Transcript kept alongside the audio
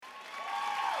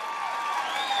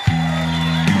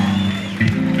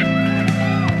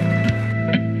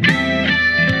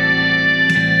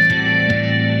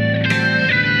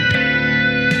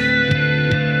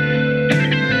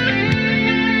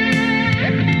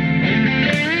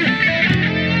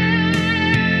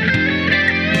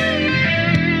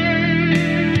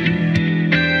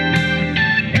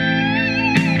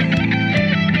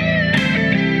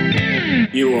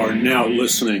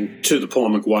listening to the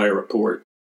Paul McGUIRE Report,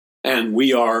 and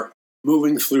we are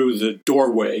moving through the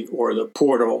doorway or the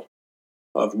portal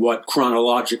of what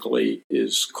chronologically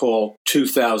is called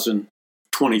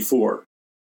 2024.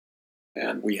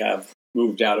 And we have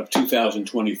moved out of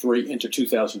 2023 into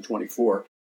 2024.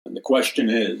 And the question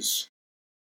is,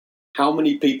 how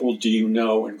many people do you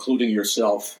know, including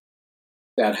yourself,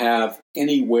 that have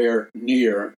anywhere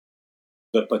near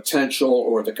the potential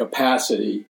or the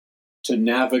capacity to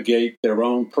navigate their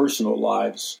own personal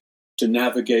lives, to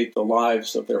navigate the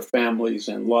lives of their families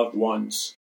and loved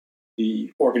ones,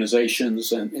 the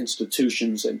organizations and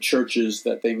institutions and churches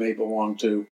that they may belong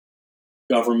to,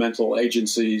 governmental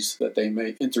agencies that they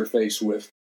may interface with?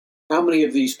 How many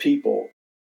of these people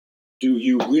do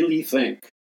you really think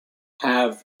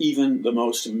have even the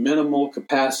most minimal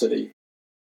capacity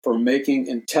for making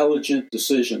intelligent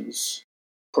decisions,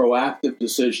 proactive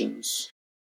decisions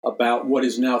about what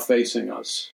is now facing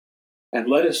us? And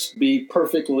let us be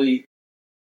perfectly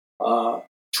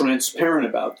transparent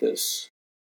about this.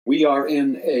 We are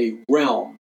in a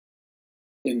realm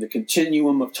in the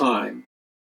continuum of time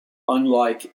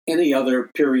unlike any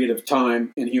other period of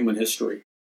time in human history.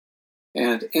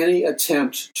 And any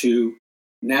attempt to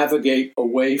navigate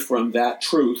away from that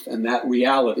truth and that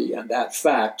reality and that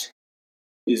fact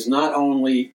is not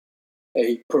only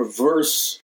a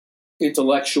perverse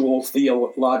intellectual,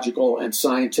 theological, and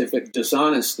scientific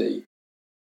dishonesty,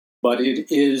 but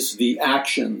it is the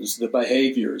actions, the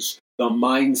behaviors, the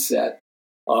mindset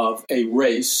of a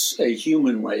race, a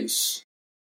human race,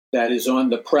 that is on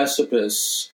the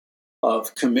precipice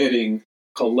of committing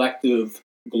collective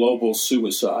global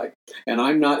suicide. And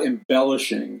I'm not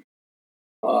embellishing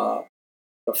the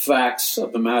facts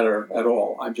of the matter at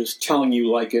all. I'm just telling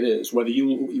you like it is. Whether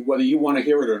you want to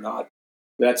hear it or not,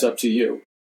 that's up to you.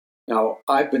 Now,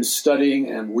 I've been studying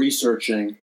and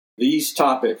researching these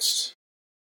topics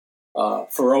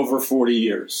for over 40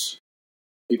 years.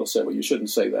 People say, well, you shouldn't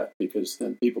say that because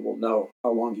then people will know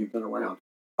how long you've been around.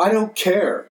 I don't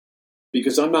care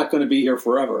because I'm not going to be here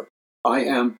forever. I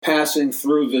am passing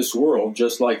through this world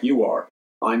just like you are.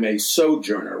 I'm a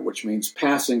sojourner, which means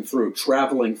passing through,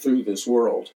 traveling through this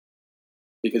world,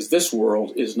 because this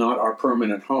world is not our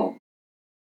permanent home.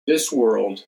 This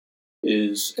world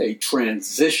is a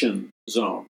transition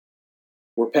zone.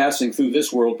 We're passing through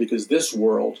this world because this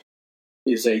world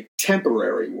is a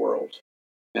temporary world,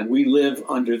 and we live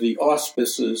under the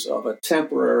auspices of a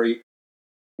temporary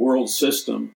world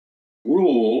system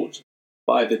ruled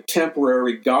by the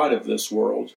temporary god of this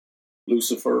world,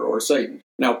 Lucifer or Satan.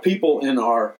 Now, people in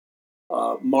our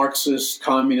Marxist,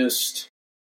 communist,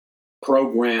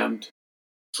 programmed,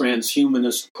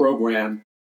 transhumanist program,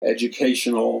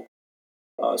 educational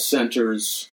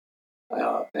centers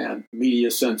and media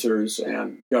centers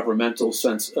and governmental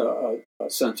centers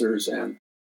and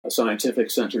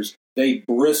scientific centers, they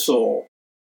bristle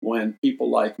when people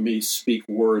like me speak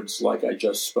words like I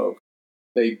just spoke.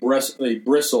 They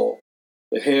bristle.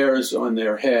 The hairs on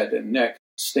their head and neck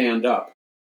stand up.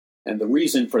 And the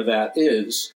reason for that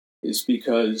is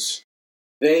because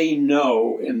they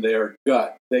know in their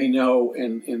gut, they know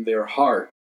in their heart.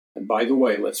 And by the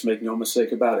way, let's make no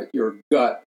mistake about it, your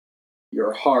gut,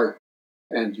 your heart,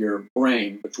 and your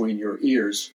brain between your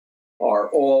ears are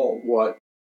all what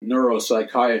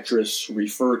neuropsychiatrists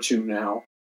refer to now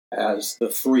as the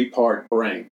three-part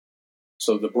brain.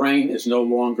 So the brain is no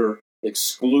longer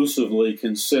exclusively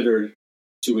considered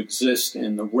to exist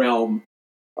in the realm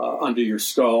under your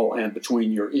skull and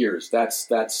between your ears.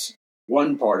 That's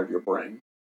one part of your brain.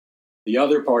 The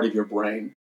other part of your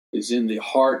brain is in the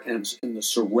heart and in the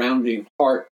surrounding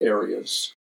heart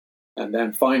areas. And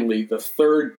then finally, the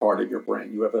third part of your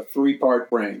brain. You have a three-part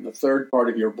brain. The third part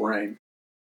of your brain,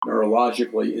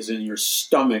 neurologically, is in your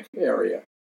stomach area.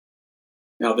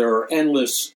 Now, there are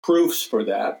endless proofs for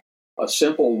that. A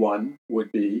simple one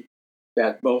would be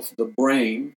that both the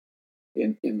brain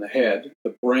in the head,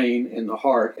 the brain in the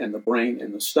heart, and the brain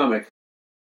in the stomach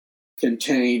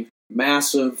contain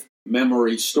massive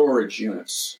memory storage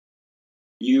units.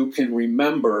 You can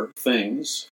remember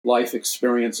things, life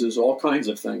experiences, all kinds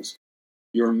of things.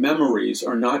 Your memories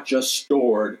are not just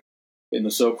stored in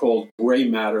the so-called gray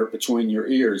matter between your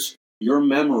ears. Your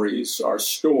memories are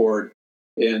stored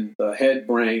in the head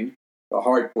brain, the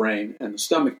heart brain, and the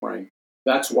stomach brain.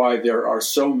 That's why there are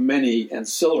so many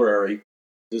ancillary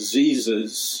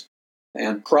diseases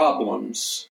and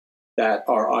problems that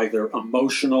are either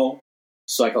emotional,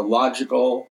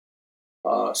 psychological,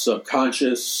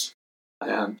 subconscious,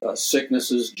 and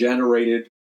sicknesses generated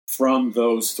from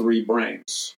those three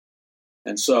brains.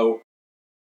 And so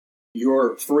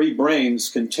your three brains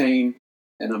contain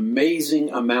an amazing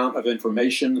amount of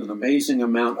information, an amazing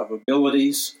amount of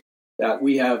abilities that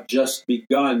we have just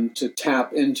begun to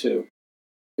tap into.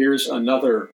 Here's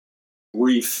another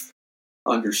brief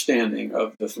understanding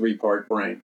of the three-part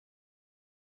brain.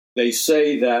 They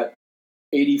say that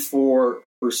 84%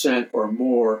 or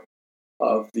more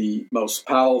of the most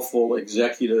powerful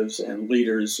executives and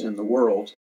leaders in the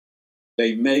world,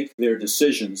 they make their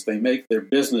decisions, they make their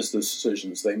business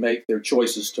decisions, they make their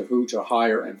choices to who to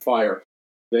hire and fire.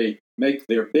 They make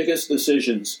their biggest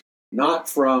decisions not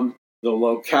from the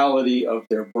locality of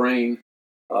their brain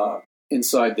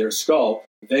inside their skull.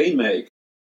 They make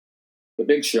the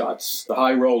big shots, the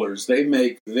high rollers, they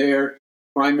make their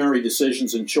primary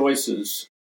decisions and choices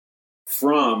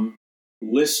from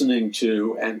listening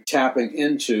to and tapping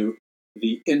into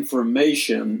the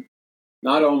information,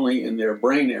 not only in their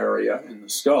brain area, in the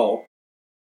skull,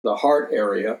 the heart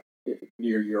area,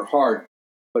 near your heart,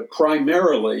 but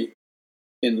primarily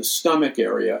in the stomach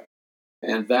area,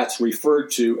 and that's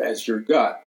referred to as your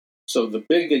gut. So the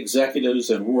big executives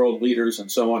and world leaders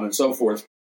and so on and so forth,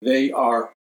 they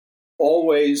are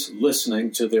always listening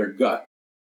to their gut.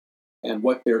 And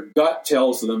what their gut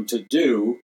tells them to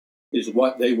do is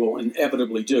what they will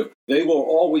inevitably do. They will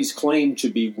always claim to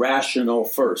be rational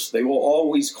first. They will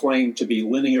always claim to be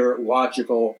linear,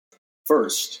 logical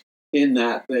first, in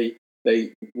that they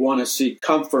want to seek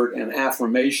comfort and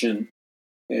affirmation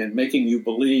and making you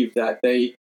believe that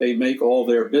they make all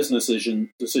their business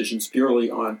decisions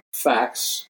purely on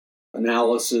facts,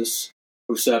 analysis,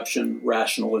 perception,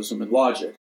 rationalism, and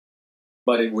logic.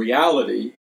 But in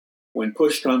reality, when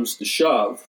push comes to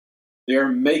shove, they're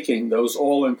making those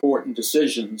all-important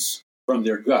decisions from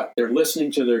their gut. They're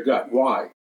listening to their gut. Why?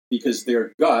 Because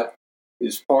their gut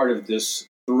is part of this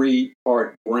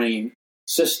three-part brain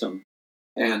system.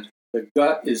 And the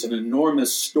gut is an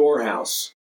enormous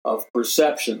storehouse of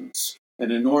perceptions,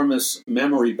 an enormous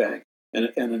memory bank,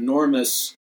 an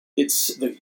enormous...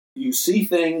 You see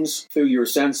things through your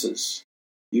senses.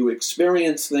 You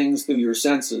experience things through your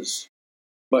senses.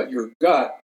 But your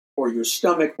gut or your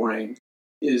stomach brain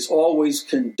is always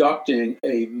conducting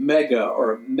a mega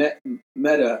or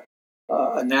meta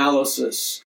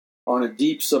analysis on a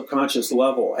deep subconscious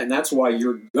level. And that's why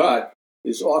your gut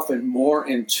is often more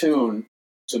in tune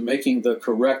to making the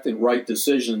correct and right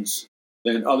decisions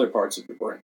than other parts of your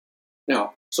brain.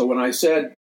 Now, so when I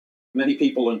said many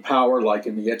people in power, like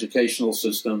in the educational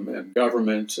system and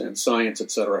government and science,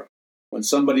 etc., when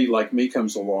somebody like me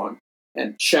comes along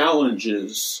and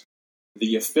challenges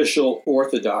the official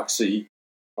orthodoxy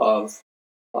of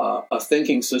a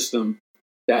thinking system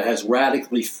that has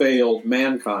radically failed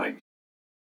mankind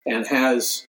and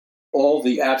has all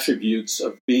the attributes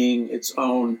of being its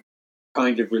own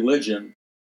kind of religion,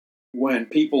 when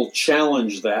people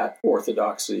challenge that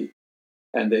orthodoxy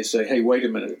and they say, hey, wait a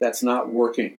minute, that's not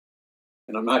working.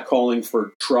 And I'm not calling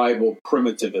for tribal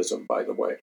primitivism, by the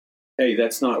way. Hey,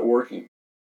 that's not working.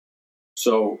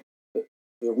 So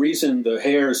the reason the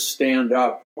hairs stand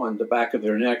up on the back of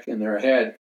their neck and their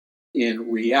head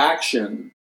in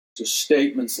reaction to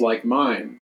statements like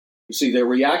mine, you see, their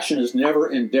reaction is never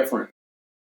indifferent.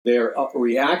 Their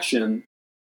reaction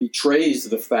betrays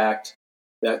the fact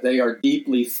that they are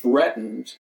deeply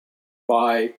threatened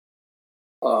by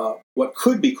what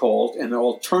could be called an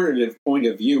alternative point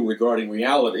of view regarding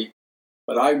reality.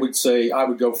 But I would say, I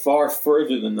would go far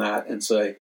further than that and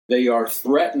say they are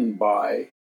threatened by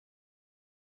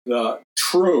the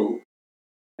true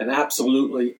and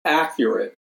absolutely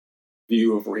accurate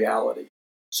view of reality.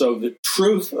 So the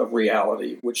truth of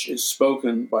reality, which is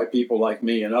spoken by people like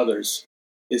me and others,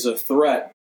 is a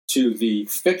threat to the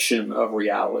fiction of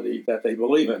reality that they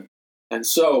believe in. And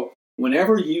so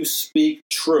whenever you speak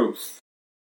truth,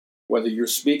 whether you're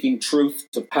speaking truth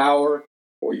to power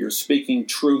or you're speaking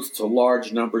truth to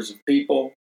large numbers of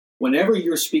people, whenever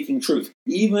you're speaking truth,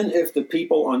 even if the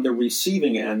people on the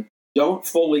receiving end don't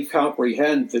fully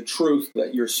comprehend the truth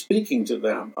that you're speaking to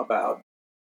them about,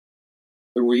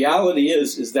 the reality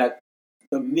is that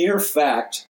the mere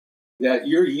fact that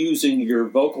you're using your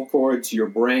vocal cords, your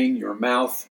brain, your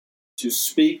mouth to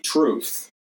speak truth,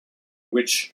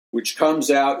 which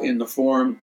comes out in the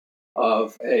form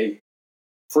of a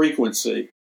frequency,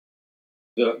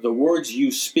 the words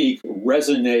you speak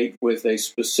resonate with a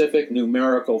specific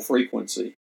numerical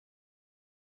frequency.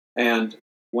 And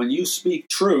when you speak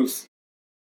truth,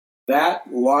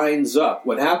 that lines up.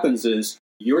 What happens is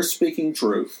you're speaking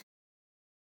truth,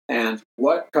 and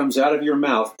what comes out of your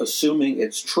mouth, assuming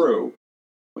it's true,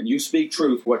 when you speak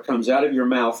truth, what comes out of your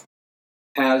mouth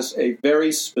has a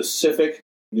very specific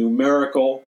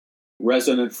numerical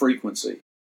resonant frequency.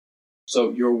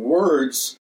 So your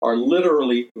words are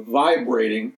literally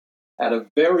vibrating at a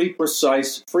very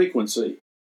precise frequency,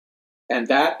 and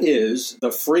that is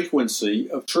the frequency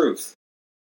of truth.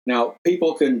 Now,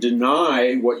 people can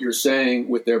deny what you're saying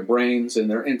with their brains and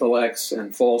their intellects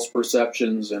and false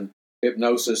perceptions and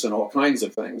hypnosis and all kinds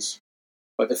of things.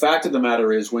 But the fact of the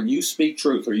matter is, when you speak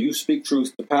truth or you speak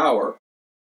truth to power,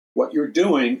 what you're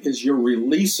doing is you're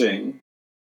releasing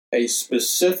a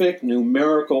specific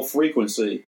numerical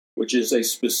frequency, which is a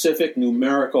specific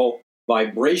numerical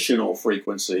vibrational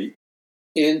frequency,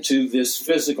 into this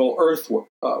physical earth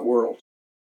world.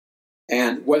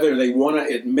 And whether they want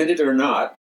to admit it or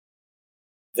not,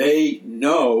 they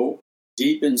know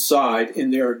deep inside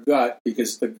in their gut,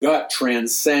 because the gut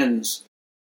transcends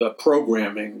the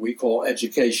programming we call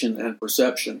education and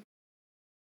perception.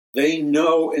 They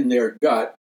know in their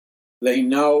gut, they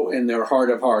know in their heart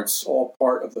of hearts, all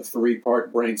part of the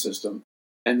three-part brain system,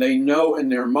 and they know in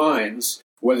their minds,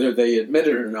 whether they admit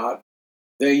it or not,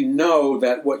 they know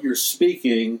that what you're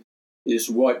speaking is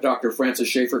what Dr. Francis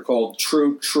Schaeffer called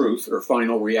true truth or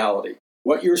final reality.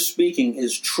 What you're speaking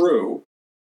is true,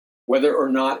 whether or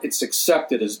not it's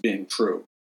accepted as being true.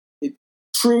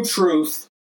 True truth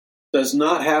does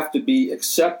not have to be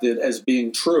accepted as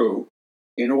being true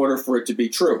in order for it to be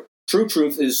true. True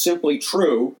truth is simply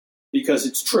true because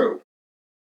it's true.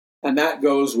 And that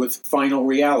goes with final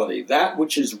reality. That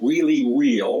which is really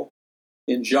real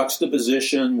in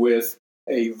juxtaposition with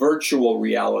a virtual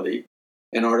reality,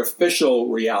 an artificial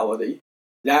reality,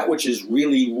 that which is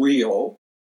really real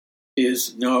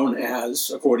is known as,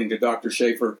 according to Dr.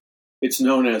 Schaeffer, it's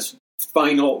known as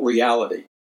final reality.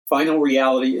 Final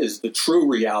reality is the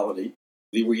true reality,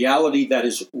 the reality that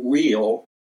is real,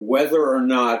 whether or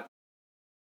not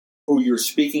who you're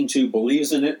speaking to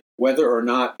believes in it, whether or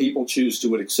not people choose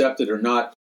to accept it or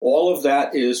not. All of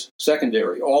that is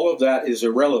secondary. All of that is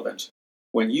irrelevant.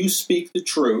 When you speak the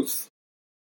truth,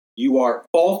 you are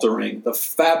altering the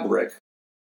fabric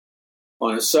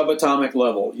on a subatomic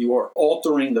level. You are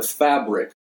altering the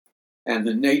fabric and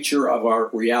the nature of our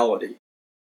reality.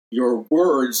 Your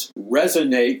words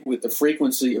resonate with the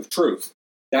frequency of truth.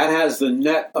 That has the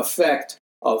net effect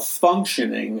of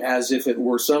functioning as if it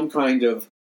were some kind of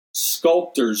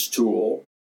sculptor's tool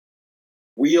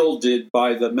wielded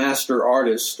by the master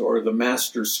artist or the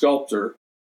master sculptor,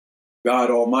 God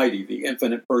Almighty, the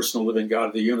infinite personal living God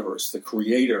of the universe, the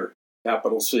creator,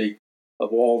 capital C,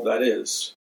 of all that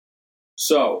is.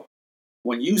 So,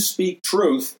 when you speak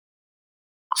truth,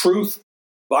 truth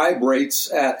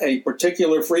vibrates at a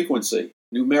particular frequency,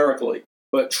 numerically.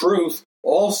 But truth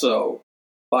also,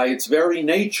 by its very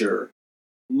nature,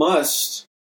 must,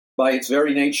 by its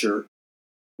very nature,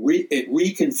 it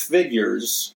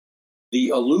reconfigures the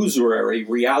illusory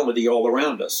reality all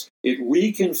around us. It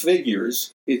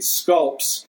reconfigures, it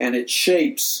sculpts, and it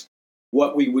shapes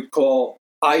what we would call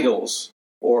idols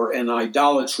or an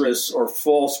idolatrous or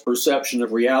false perception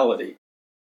of reality,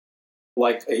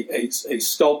 like a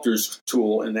sculptor's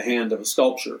tool in the hand of a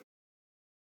sculpture,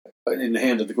 in the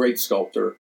hand of the great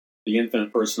sculptor, the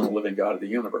infinite personal living God of the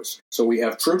universe. So we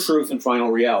have true truth and final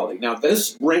reality. Now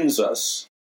this brings us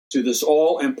to this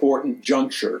all-important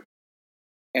juncture.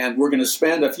 And we're going to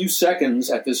spend a few seconds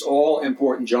at this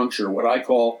all-important juncture, what I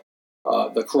call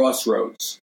the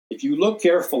crossroads. If you look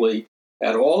carefully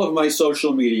at all of my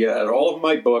social media, at all of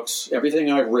my books,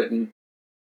 everything I've written,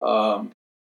 I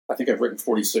think I've written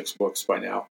 46 books by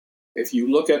now. If you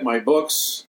look at my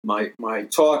books, my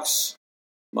talks,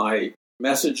 my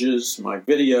messages, my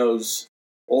videos,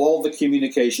 all the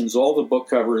communications, all the book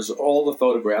covers, all the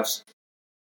photographs,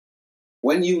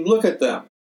 when you look at them,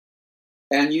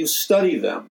 and you study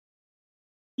them,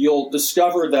 you'll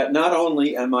discover that not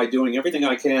only am I doing everything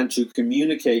I can to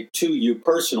communicate to you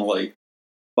personally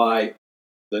by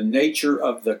the nature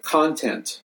of the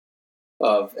content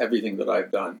of everything that I've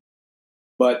done,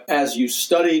 but as you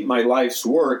study my life's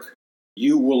work,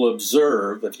 you will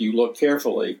observe, if you look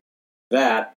carefully,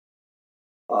 that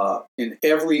in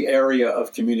every area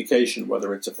of communication,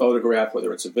 whether it's a photograph,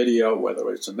 whether it's a video,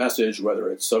 whether it's a message, whether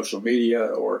it's social media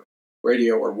or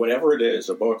radio or whatever it is,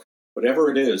 a book, whatever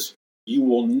it is, you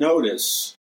will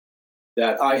notice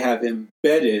that I have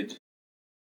embedded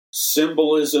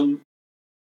symbolism,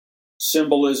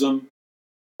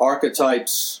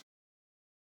 archetypes,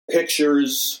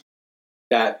 pictures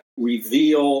that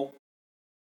reveal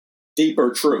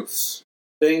deeper truths,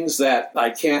 things that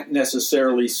I can't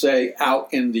necessarily say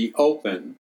out in the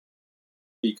open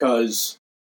because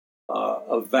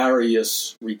of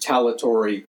various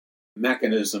retaliatory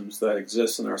mechanisms that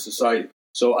exist in our society.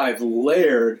 So I've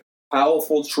layered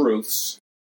powerful truths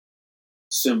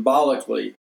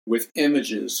symbolically with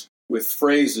images, with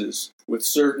phrases, with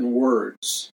certain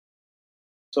words.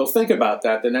 So think about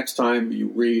that the next time you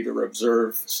read or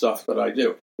observe stuff that I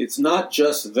do. It's not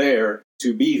just there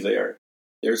to be there.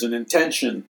 There's an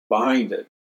intention behind it.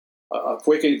 A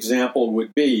quick example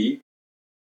would be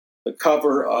the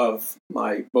cover of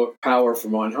my book, Power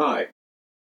from On High.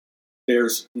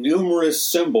 There's numerous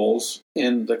symbols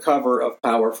in the cover of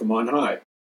Power from On High.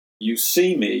 You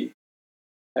see me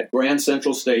at Grand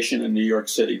Central Station in New York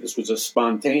City. This was a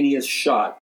spontaneous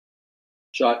shot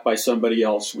by somebody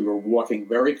else. We were walking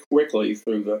very quickly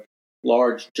through the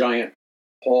large, giant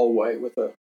hallway with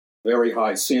a very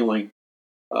high ceiling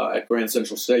at Grand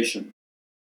Central Station.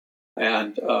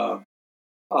 And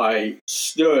I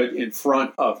stood in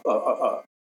front of a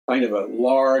kind of a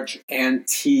large,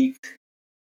 antique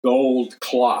gold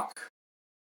clock.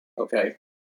 Okay.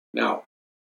 Now,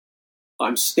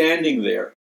 I'm standing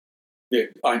there.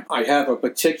 I have a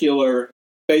particular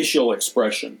facial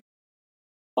expression.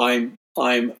 I'm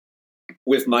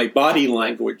with my body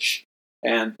language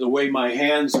and the way my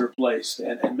hands are placed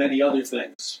and many other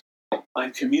things.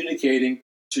 I'm communicating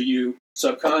to you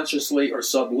subconsciously or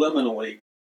subliminally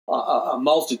a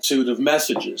multitude of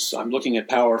messages. I'm looking at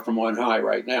Power from On High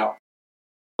right now.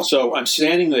 So I'm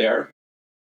standing there,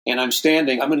 and I'm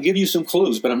going to give you some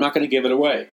clues, but I'm not going to give it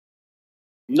away.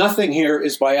 Nothing here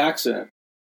is by accident.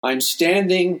 I'm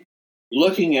standing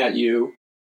looking at you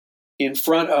in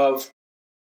front of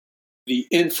the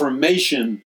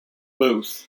information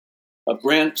booth of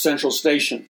Grand Central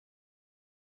Station.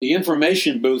 The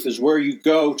information booth is where you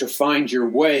go to find your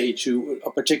way to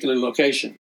a particular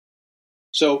location.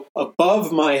 So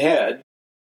above my head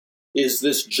is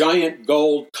this giant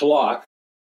gold clock,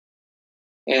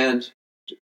 and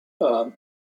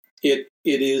it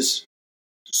is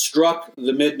struck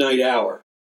the midnight hour.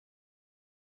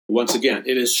 Once again,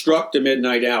 it is struck the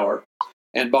midnight hour,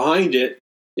 and behind it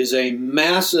is a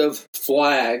massive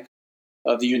flag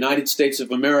of the United States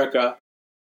of America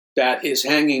that is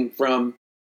hanging from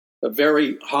the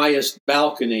very highest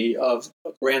balcony of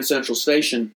Grand Central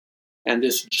Station. And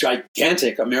this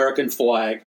gigantic American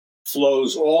flag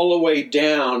flows all the way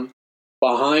down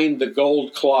behind the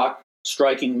gold clock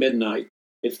striking midnight.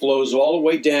 It flows all the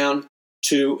way down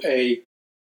to a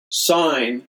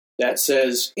sign that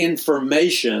says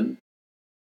information.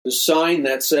 The sign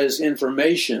that says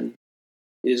information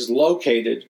is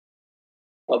located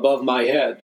above my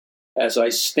head as I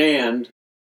stand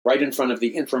right in front of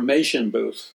the information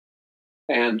booth.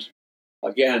 And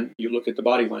again, you look at the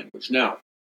body language. Now,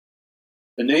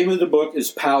 the name of the book is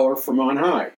Power from On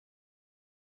High.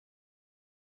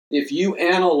 If you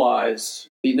analyze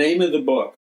the name of the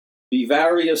book, the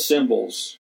various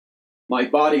symbols, my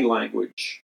body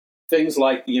language, things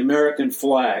like the American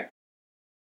flag,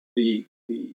 the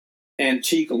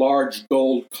antique large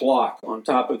gold clock on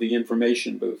top of the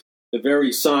information booth, the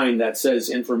very sign that says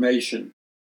information,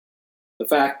 the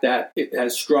fact that it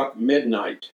has struck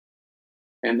midnight,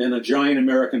 and then a giant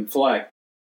American flag,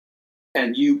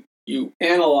 and you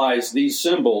analyze these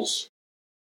symbols,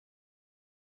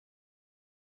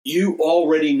 you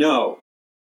already know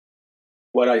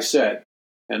what I said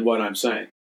and what I'm saying.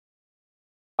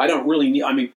 I don't really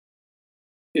need,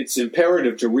 it's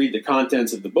imperative to read the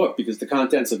contents of the book, because the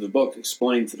contents of the book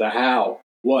explain to the how,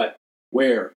 what,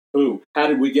 where, who, how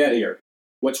did we get here,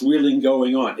 what's really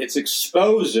going on. It's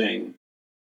exposing,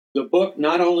 the book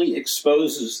not only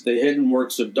exposes the hidden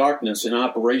works of darkness in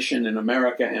operation in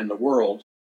America and the world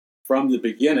from the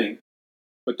beginning,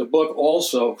 but the book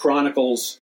also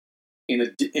chronicles in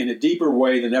a deeper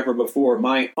way than ever before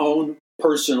my own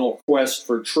personal quest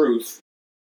for truth,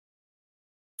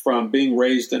 from being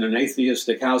raised in an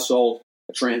atheistic household,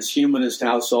 a transhumanist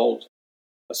household,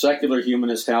 a secular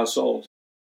humanist household,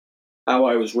 how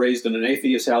I was raised in an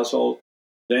atheist household.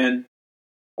 Then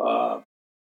I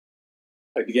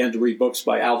began to read books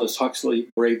by Aldous Huxley,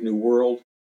 Brave New World,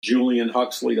 Julian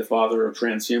Huxley, the father of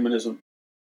transhumanism,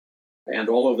 and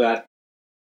all of that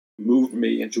moved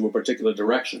me into a particular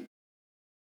direction.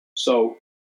 So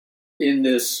in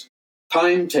this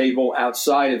timetable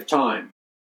outside of time,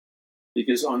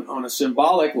 because on a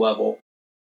symbolic level,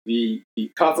 the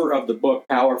cover of the book,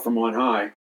 Power from On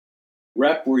High,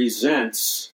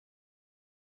 represents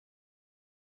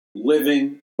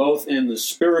living both in the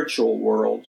spiritual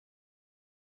world,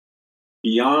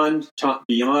 beyond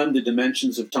the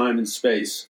dimensions of time and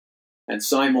space, and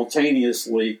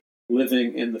simultaneously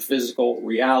living in the physical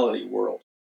reality world.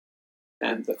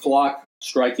 And the clock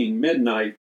striking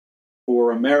midnight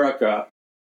for America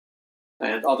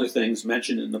and other things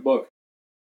mentioned in the book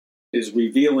is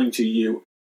revealing to you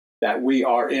that we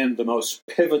are in the most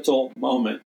pivotal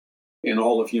moment in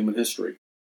all of human history.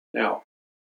 Now,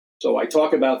 So I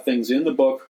talk about things in the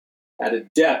book at a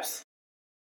depth,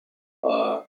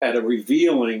 at a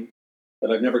revealing that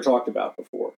I've never talked about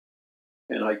before.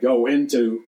 And I go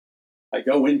into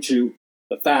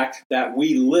the fact that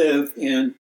we live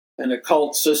in an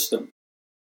occult system.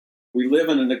 We live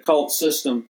in an occult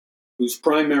system whose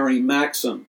primary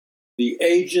maxim, the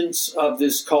agents of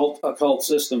this occult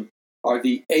system are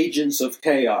the agents of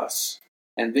chaos.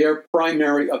 And their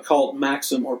primary occult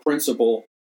maxim or principle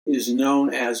is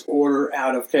known as order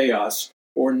out of chaos,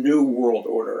 or New World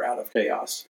Order out of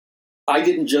chaos. I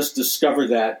didn't just discover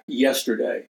that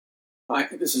yesterday.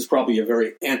 This is probably a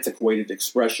very antiquated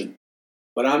expression,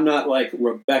 but I'm not like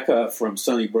Rebecca from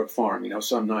Sunnybrook Farm,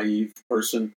 some naive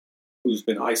person who's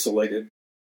been isolated.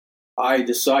 I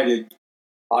decided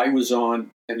I was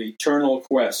on an eternal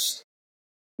quest.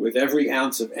 With every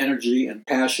ounce of energy and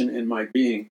passion in my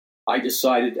being, I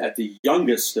decided at the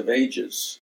youngest of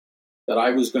ages that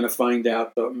I was going to find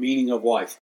out the meaning of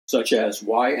life, such as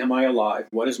why am I alive,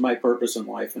 what is my purpose in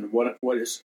life, and what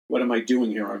am I doing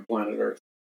here on planet Earth.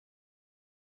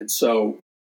 And so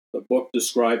the book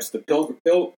describes the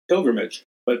pilgrimage,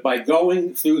 but by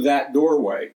going through that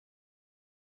doorway,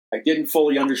 I didn't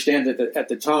fully understand it at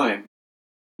the time,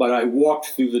 but I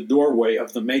walked through the doorway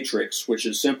of the Matrix, which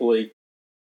is simply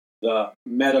the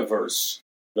metaverse,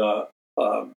 the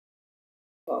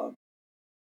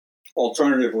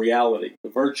alternative reality, the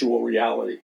virtual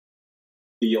reality,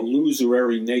 the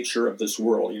illusory nature of this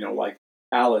world, like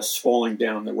Alice falling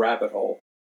down the rabbit hole.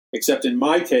 Except in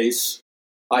my case,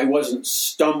 I wasn't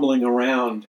stumbling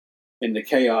around in the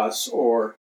chaos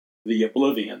or the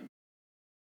oblivion.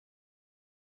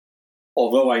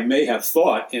 Although I may have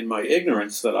thought in my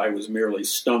ignorance that I was merely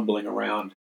stumbling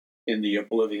around in the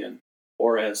oblivion,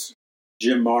 or as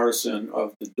Jim Morrison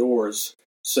of The Doors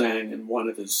sang in one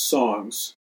of his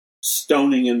songs,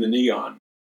 stoning in the neon.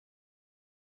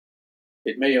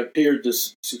 It may appear to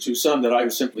some that I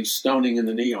was simply stoning in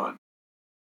the neon,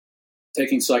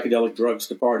 taking psychedelic drugs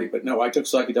to party. But no, I took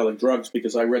psychedelic drugs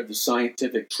because I read the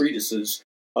scientific treatises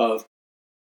of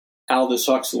Aldous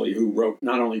Huxley, who wrote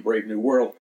not only Brave New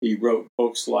World, he wrote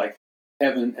books like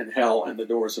Heaven and Hell and The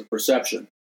Doors of Perception.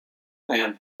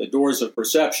 And The Doors of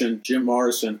Perception, Jim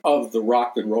Morrison of the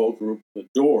rock and roll group The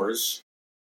Doors,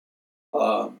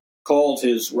 called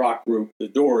his rock group The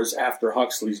Doors after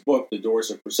Huxley's book, The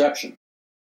Doors of Perception.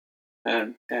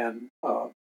 And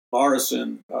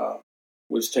Morrison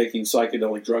was taking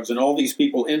psychedelic drugs, and all these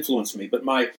people influenced me. But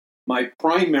my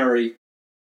primary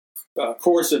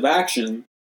course of action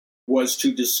was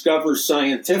to discover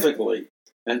scientifically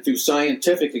and through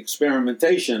scientific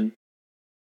experimentation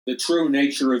the true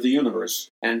nature of the universe.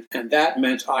 And that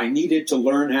meant I needed to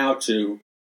learn how to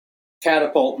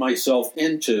catapult myself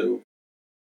into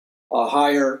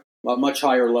a much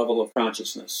higher level of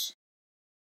consciousness,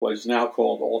 what is now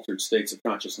called altered states of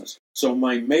consciousness. So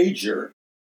my major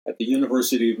at the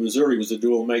University of Missouri was a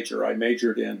dual major. I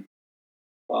majored in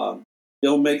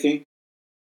filmmaking,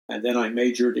 and then I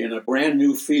majored in a brand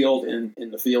new field in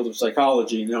the field of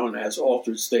psychology known as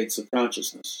altered states of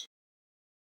consciousness.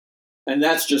 And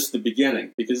that's just the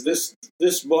beginning, because this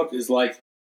book is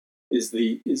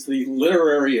the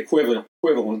literary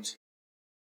equivalent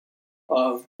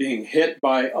of being hit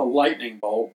by a lightning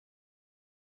bolt.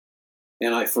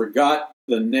 And I forgot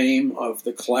the name of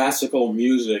the classical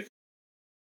music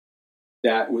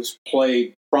that was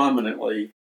played prominently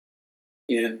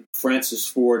in Francis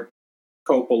Ford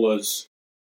Coppola's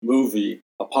movie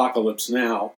Apocalypse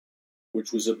Now,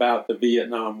 which was about the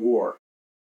Vietnam War.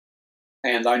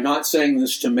 And I'm not saying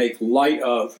this to make light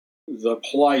of the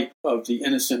plight of the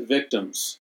innocent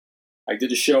victims. I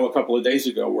did a show a couple of days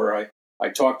ago where I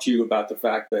talked to you about the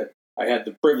fact that I had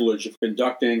the privilege of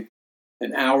conducting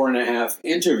an hour-and-a-half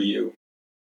interview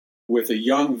with a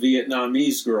young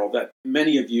Vietnamese girl that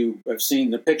many of you have seen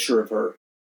the picture of her.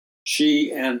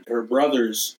 She and her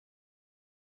brothers,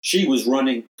 she was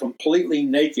running completely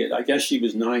naked. I guess she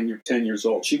was 9 or 10 years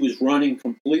old. She was running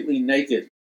completely naked,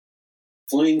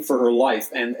 fleeing for her life.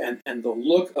 And the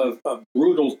look of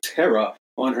brutal terror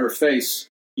on her face,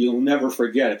 you'll never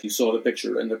forget if you saw the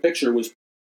picture. And the picture was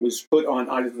put on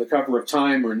either the cover of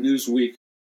Time or Newsweek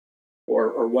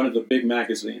or one of the big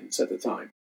magazines at the time.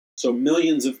 So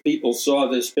millions of people saw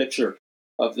this picture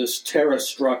of this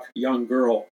terror-struck young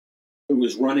girl who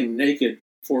was running naked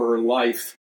for her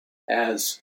life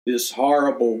as this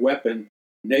horrible weapon,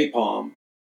 napalm,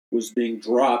 was being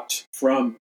dropped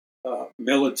from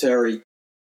military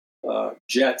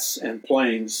jets and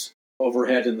planes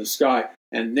overhead in the sky.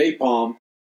 And napalm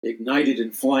ignited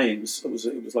in flames. It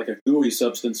was like a gooey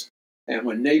substance. And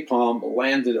when napalm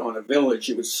landed on a village,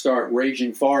 it would start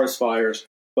raging forest fires.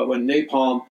 But when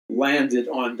napalm landed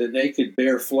on the naked,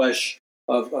 bare flesh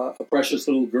of a precious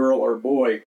little girl or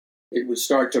boy, it would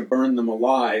start to burn them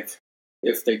alive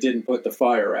if they didn't put the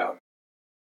fire out.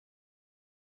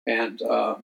 And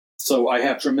so I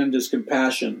have tremendous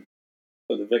compassion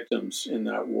for the victims in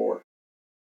that war.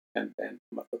 And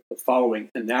the following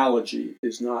analogy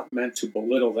is not meant to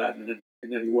belittle that in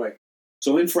any way.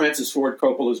 So in Francis Ford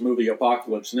Coppola's movie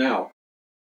Apocalypse Now,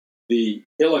 the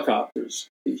helicopters,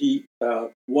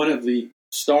 one of the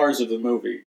stars of the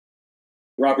movie,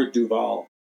 Robert Duvall,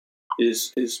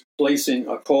 is placing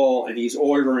a call, and he's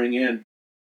ordering in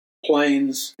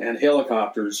planes and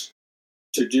helicopters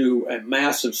to do a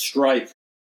massive strike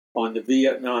on the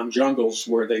Vietnam jungles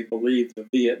where they believe the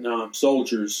Vietnam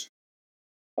soldiers,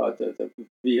 the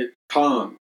Viet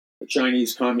Cong, the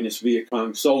Chinese Communist Viet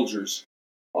Cong soldiers,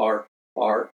 are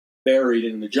buried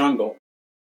in the jungle.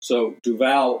 So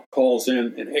Duvall calls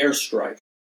in an airstrike,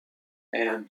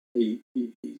 and he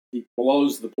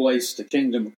blows the place to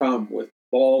kingdom come with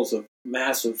balls of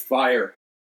massive fire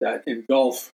that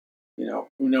engulf, who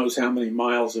knows how many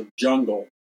miles of jungle.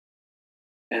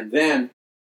 And then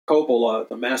Coppola,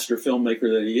 the master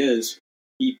filmmaker that he is,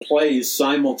 he plays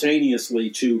simultaneously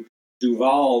to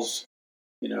Duvall's,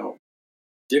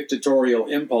 dictatorial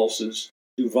impulses,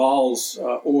 Duvall's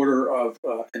order of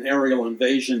an aerial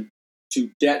invasion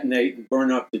to detonate and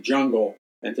burn up the jungle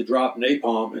and to drop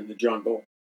napalm in the jungle.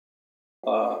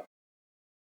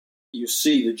 You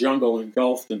see the jungle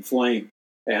engulfed in flame.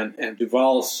 And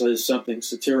Duvall says something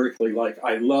satirically like,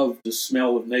 "I love the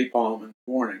smell of napalm in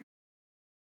the morning."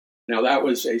 Now, that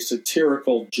was a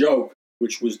satirical joke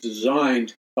which was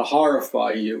designed to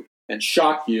horrify you and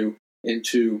shock you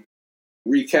into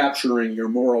recapturing your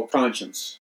moral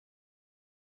conscience.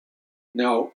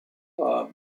 Now,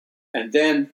 and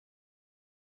then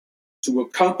to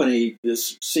accompany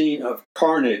this scene of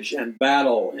carnage and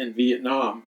battle in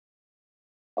Vietnam,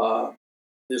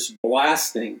 this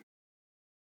blasting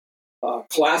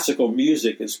classical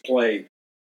music is played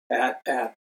at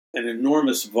an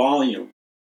enormous volume.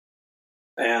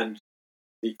 And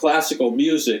the classical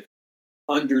music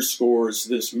underscores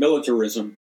this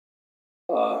militarism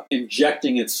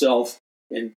injecting itself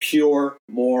in pure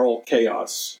moral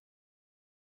chaos.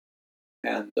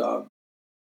 And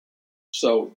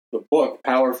so the book,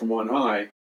 Power from On High,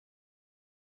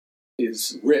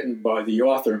 is written by the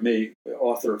author, me, the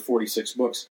author of 46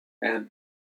 books. And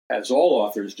as all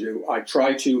authors do, I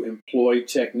try to employ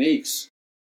techniques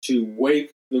to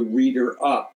wake the reader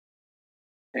up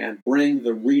and bring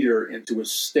the reader into a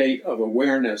state of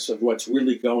awareness of what's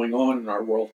really going on in our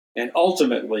world. And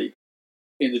ultimately,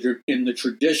 in the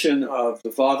tradition of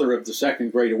the father of the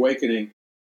Second Great Awakening,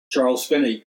 Charles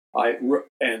Finney,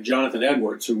 and Jonathan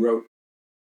Edwards, who wrote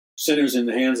Sinners in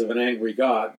the Hands of an Angry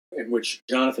God, in which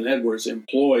Jonathan Edwards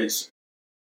employs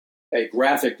a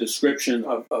graphic description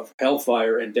of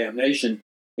hellfire and damnation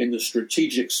in the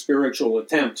strategic spiritual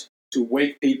attempt to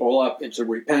wake people up into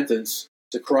repentance,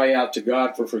 to cry out to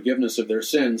God for forgiveness of their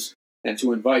sins, and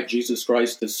to invite Jesus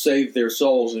Christ to save their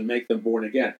souls and make them born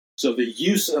again. So the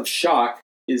use of shock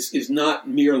is not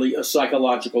merely a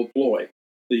psychological ploy.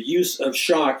 The use of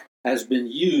shock has been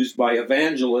used by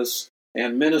evangelists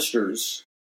and ministers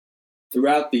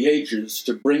throughout the ages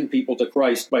to bring people to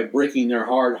Christ by breaking their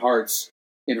hard hearts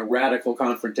in a radical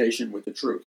confrontation with the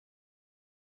truth.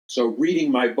 So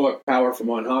reading my book, Power from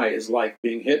On High, is like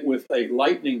being hit with a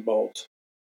lightning bolt.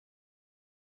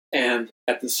 And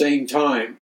at the same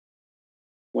time,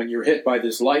 when you're hit by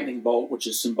this lightning bolt, which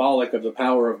is symbolic of the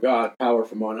power of God, power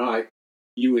from on high,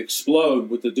 you explode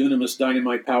with the dunamis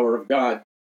dynamite power of God.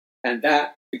 And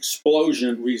that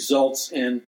explosion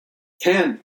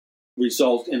can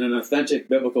result in an authentic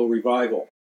biblical revival.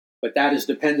 But that is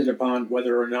dependent upon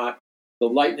whether or not the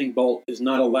lightning bolt is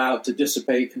not allowed to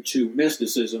dissipate into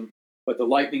mysticism, but the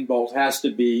lightning bolt has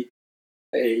to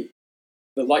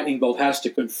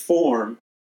conform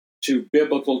to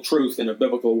biblical truth and a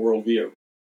biblical worldview.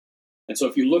 And so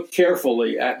if you look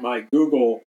carefully at my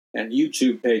Google and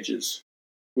YouTube pages,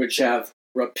 which have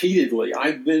repeatedly,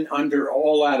 I've been under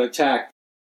all-out attack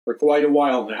for quite a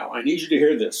while now. I need you to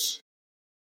hear this.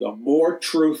 The more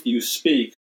truth you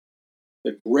speak,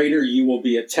 the greater you will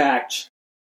be attacked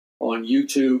on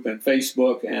YouTube and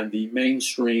Facebook and the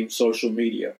mainstream social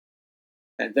media.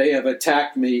 And they have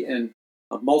attacked me in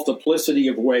a multiplicity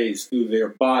of ways, through their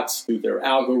bots, through their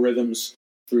algorithms,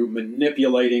 through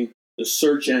manipulating the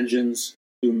search engines,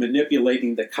 through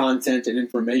manipulating the content and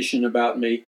information about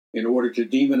me in order to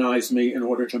demonize me, in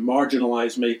order to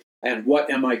marginalize me. And what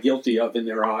am I guilty of in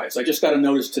their eyes? I just got a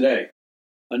notice today,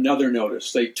 another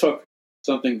notice. They took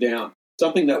something down.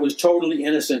 something that was totally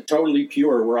innocent, totally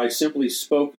pure, where I simply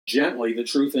spoke gently the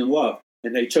truth in love,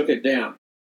 and they took it down.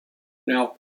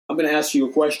 Now, I'm going to ask you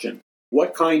a question.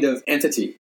 What kind of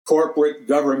entity, corporate,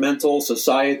 governmental,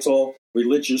 societal,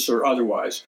 religious, or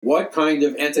otherwise, what kind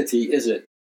of entity is it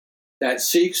that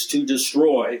seeks to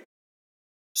destroy,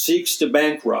 seeks to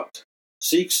bankrupt,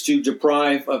 seeks to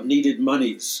deprive of needed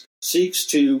monies, seeks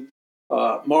to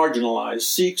marginalize,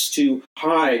 seeks to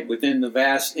hide within the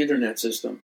vast internet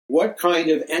system? What kind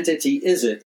of entity is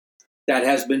it that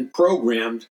has been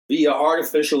programmed via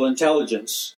artificial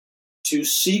intelligence to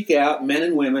seek out men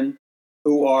and women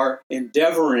who are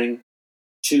endeavoring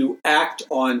to act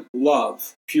on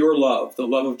love, pure love, the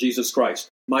love of Jesus Christ?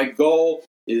 My goal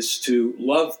is to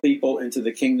love people into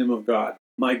the kingdom of God.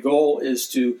 My goal is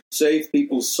to save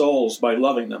people's souls by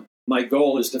loving them. My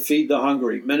goal is to feed the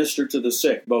hungry, minister to the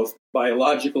sick, both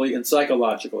biologically and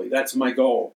psychologically. That's my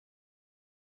goal.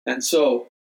 And so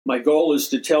my goal is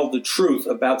to tell the truth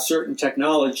about certain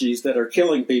technologies that are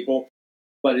killing people,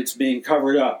 but it's being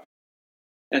covered up.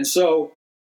 And so,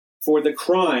 for the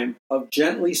crime of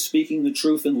gently speaking the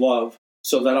truth in love,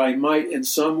 so that I might in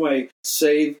some way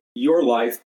save your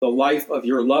life, the life of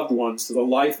your loved ones, the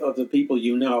life of the people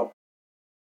you know,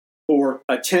 for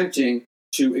attempting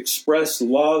to express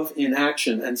love in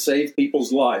action and save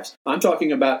people's lives. I'm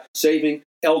talking about saving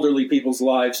elderly people's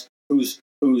lives whose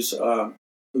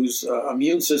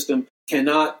immune system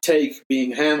cannot take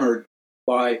being hammered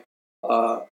by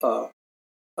a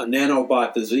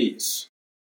nanobot disease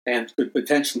and could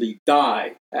potentially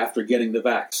die after getting the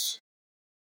vax.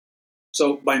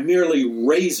 So by merely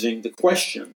raising the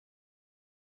question,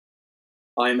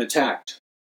 I am attacked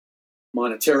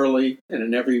monetarily and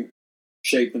in every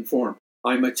shape and form.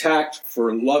 I'm attacked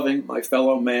for loving my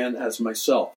fellow man as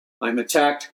myself. I'm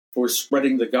attacked for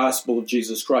spreading the gospel of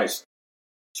Jesus Christ.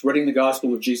 Spreading the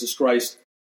gospel of Jesus Christ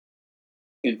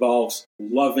involves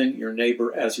loving your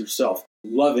neighbor as yourself,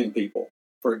 loving people.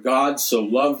 For God so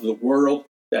loved the world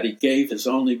that he gave his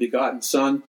only begotten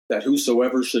Son, that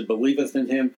whosoever should believeth in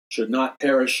him should not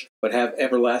perish, but have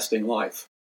everlasting life.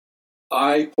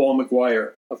 I, Paul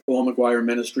McGUIRE, of Paul McGUIRE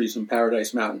Ministries in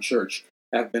Paradise Mountain Church,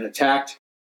 have been attacked,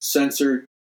 censored,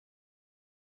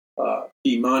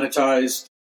 demonetized,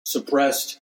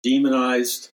 suppressed,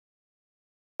 demonized.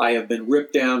 I have been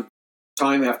ripped down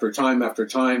time after time after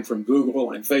time from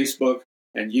Google and Facebook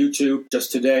and YouTube.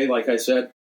 Just today, like I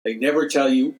said, they never tell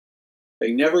you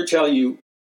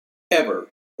ever.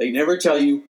 They never tell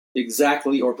you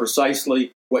exactly or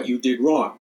precisely what you did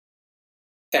wrong.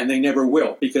 And they never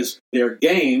will, because their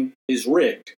game is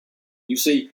rigged. You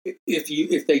see,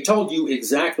 if they told you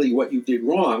exactly what you did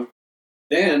wrong,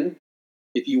 then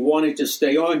if you wanted to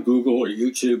stay on Google or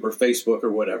YouTube or Facebook or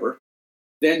whatever,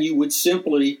 then you would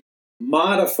simply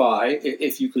modify,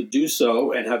 if you could do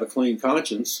so and have a clean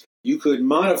conscience, you could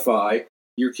modify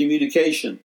your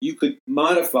communication. You could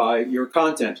modify your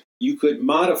content. You could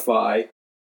modify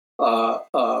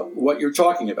what you're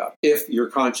talking about, if your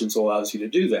conscience allows you to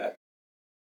do that.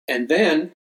 And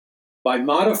then, by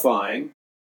modifying,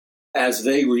 as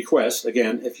they request,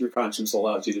 again, if your conscience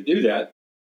allows you to do that,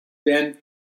 then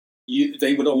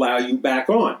they would allow you back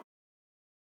on,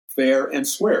 fair and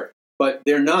square. But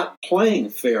they're not playing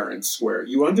fair and square.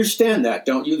 You understand that,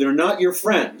 don't you? They're not your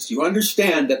friends. You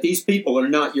understand that these people are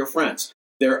not your friends.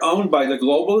 They're owned by the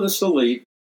globalist elite,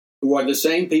 who are the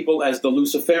same people as the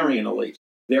Luciferian elite.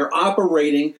 They're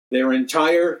operating their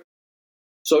entire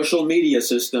social media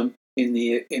system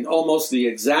in almost the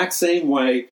exact same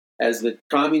way as the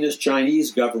communist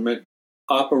Chinese government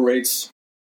operates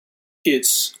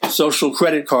its social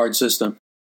credit card system.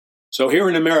 So here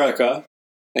in America,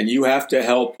 and you have to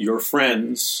help your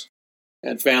friends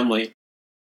and family,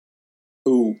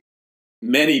 who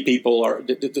many people are,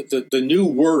 the new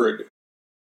word,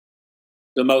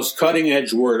 the most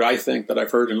cutting-edge word, I think, that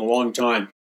I've heard in a long time,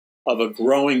 of a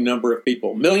growing number of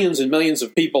people. Millions and millions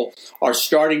of people are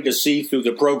starting to see through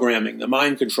the programming, the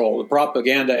mind control, the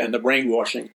propaganda, and the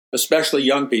brainwashing, especially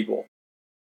young people.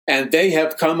 And they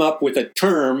have come up with a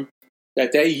term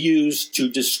that they use to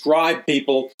describe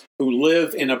people who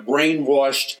live in a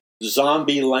brainwashed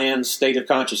zombie land state of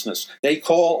consciousness. They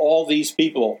call all these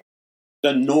people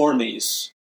the normies.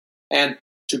 And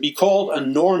to be called a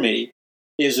normie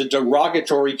is a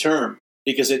derogatory term,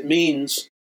 because it means,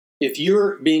 if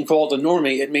you're being called a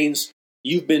normie, it means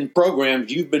you've been programmed,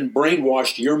 you've been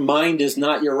brainwashed, your mind is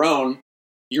not your own,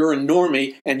 you're a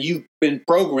normie, and you've been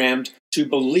programmed to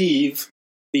believe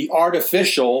the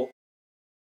artificial,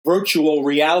 virtual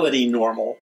reality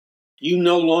normal. You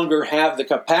no longer have the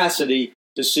capacity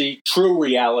to see true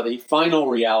reality, final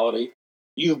reality.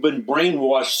 You've been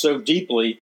brainwashed so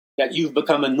deeply that you've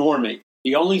become a normie.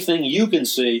 The only thing you can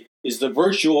see is the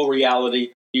virtual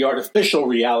reality, the artificial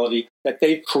reality that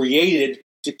they've created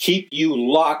to keep you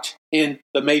locked in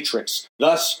the matrix.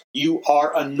 Thus, you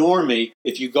are a normie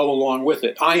if you go along with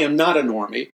it. I am not a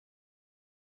normie.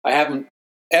 I haven't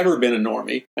ever been a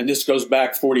normie, and this goes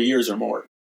back 40 years or more.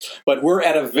 But we're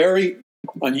at a very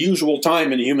unusual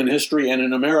time in human history and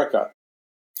in America.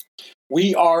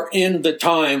 We are in the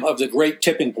time of the great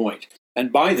tipping point.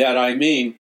 And by that I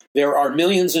mean there are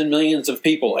millions and millions of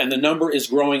people, and the number is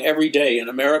growing every day in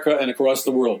America and across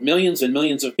the world. Millions and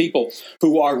millions of people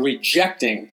who are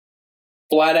rejecting,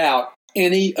 flat out,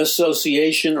 any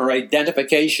association or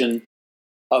identification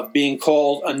of being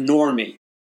called a normie.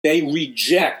 They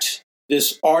reject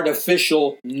this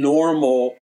artificial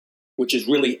normal, which is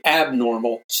really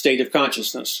abnormal, state of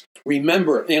consciousness.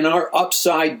 Remember, in our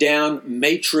upside-down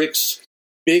matrix,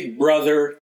 Big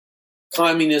Brother,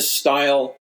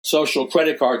 communist-style social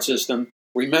credit card system,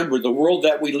 remember the world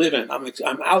that we live in.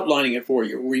 I'm outlining it for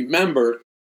you. Remember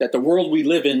that the world we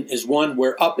live in is one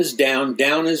where up is down,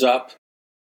 down is up.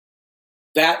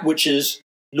 That which is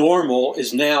normal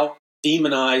is now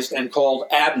demonized and called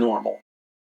abnormal.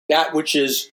 That which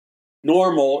is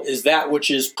normal is that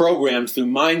which is programmed through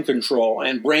mind control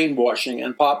and brainwashing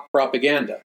and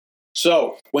propaganda.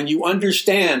 So when you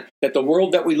understand that the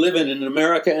world that we live in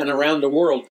America and around the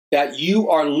world, that you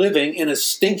are living in a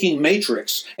stinking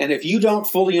matrix, and if you don't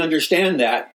fully understand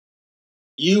that,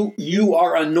 you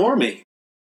are a normie,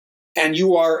 and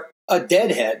you are a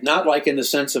deadhead, not like in the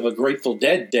sense of a Grateful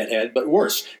Dead deadhead, but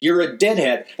worse. You're a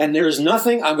deadhead, and there's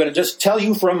nothing, I'm going to just tell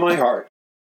you from my heart,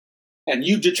 and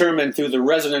you determine through the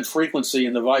resonant frequency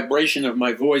and the vibration of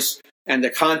my voice and the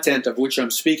content of which I'm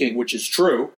speaking, which is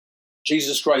true.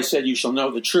 Jesus Christ said, you shall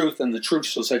know the truth, and the truth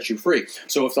shall set you free.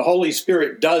 So if the Holy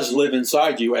Spirit does live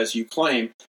inside you, as you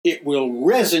claim, it will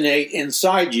resonate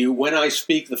inside you when I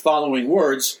speak the following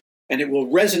words, and it will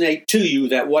resonate to you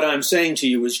that what I'm saying to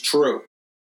you is true.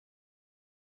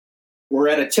 We're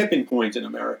at a tipping point in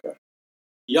America.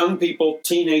 Young people,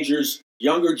 teenagers,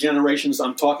 younger generations,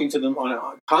 I'm talking to them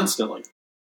constantly.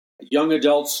 Young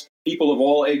adults, people of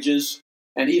all ages,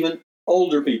 and even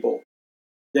older people.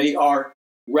 They are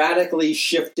radically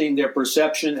shifting their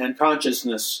perception and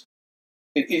consciousness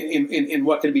in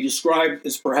what can be described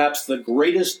as perhaps the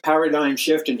greatest paradigm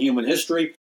shift in human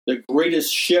history, the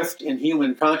greatest shift in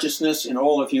human consciousness in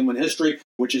all of human history,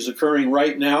 which is occurring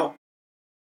right now.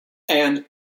 And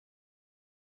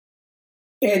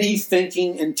any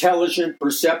thinking, intelligent,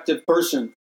 perceptive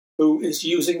person who is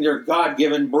using their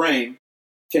God-given brain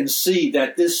can see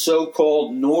that this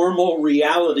so-called normal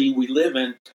reality we live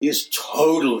in is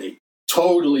totally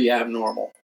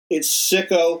abnormal. It's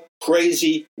sicko,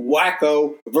 crazy,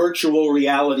 wacko, virtual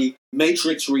reality,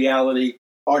 matrix reality,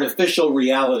 artificial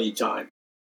reality time.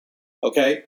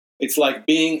 Okay? It's like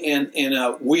being in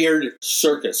a weird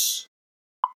circus.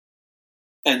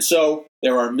 And so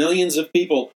there are millions of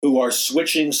people who are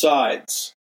switching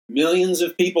sides. Millions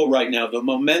of people right now. The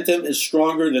momentum is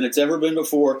stronger than it's ever been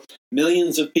before.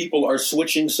 Millions of people are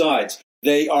switching sides.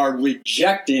 They are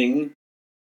rejecting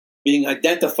being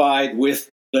identified with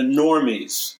the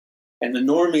normies. And the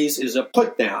normies is a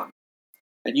put down.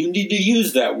 And you need to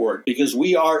use that word because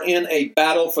we are in a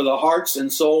battle for the hearts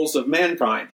and souls of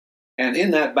mankind. And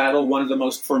in that battle, one of the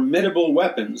most formidable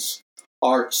weapons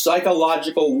are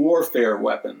psychological warfare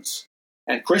weapons.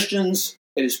 And Christians,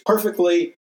 it is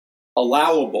perfectly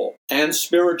allowable and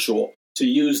spiritual to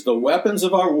use the weapons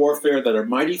of our warfare that are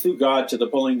mighty through God to the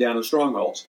pulling down of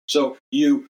strongholds. So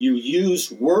you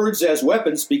use words as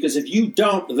weapons because if you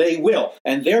don't, they will.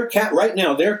 And right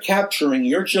now they're capturing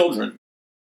your children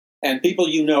and people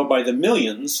you know by the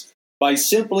millions by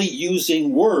simply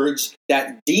using words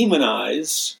that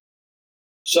demonize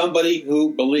somebody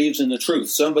who believes in the truth,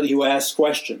 somebody who asks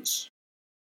questions.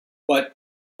 But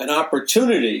an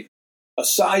opportunity, a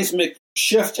seismic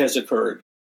shift has occurred.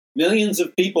 Millions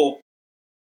of people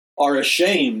are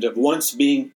ashamed of once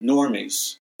being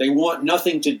normies. They want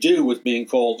nothing to do with being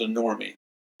called a normie.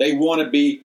 They want to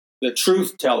be the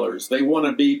truth tellers. They want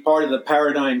to be part of the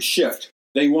paradigm shift.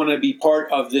 They want to be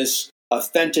part of this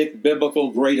authentic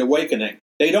biblical great awakening.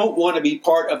 They don't want to be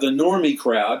part of the normie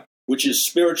crowd, which is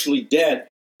spiritually dead.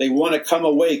 They want to come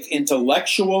awake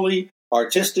intellectually,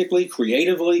 artistically,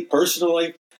 creatively,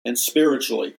 personally, and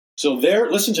spiritually. So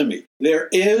listen to me, there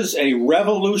is a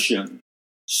revolution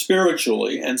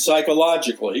spiritually and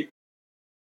psychologically.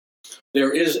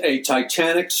 There is a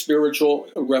titanic spiritual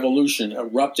revolution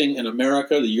erupting in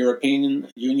America, the European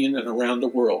Union, and around the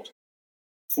world.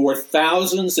 For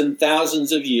thousands and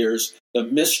thousands of years, the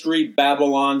mystery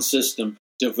Babylon system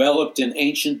developed in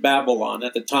ancient Babylon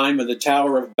at the time of the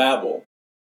Tower of Babel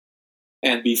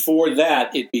And before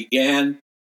that, it began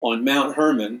on Mount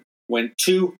Hermon when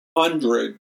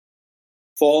 200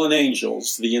 fallen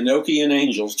angels, the Enochian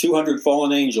angels, 200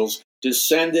 fallen angels,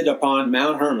 descended upon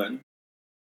Mount Hermon,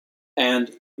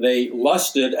 and they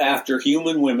lusted after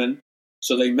human women.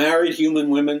 So they married human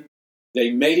women,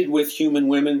 they mated with human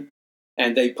women,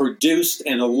 and they produced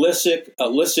an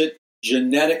illicit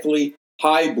genetically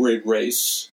hybrid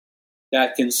race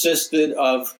that consisted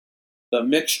of the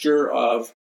mixture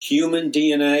of human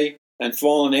DNA and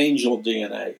fallen angel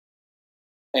DNA.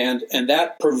 And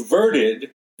that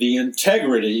perverted the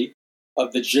integrity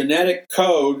of the genetic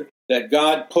code that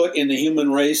God put in the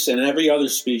human race and every other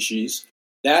species.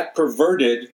 That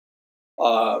perverted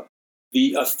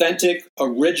the authentic,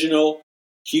 original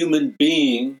human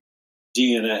being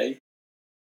DNA.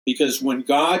 Because when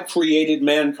God created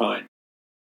mankind,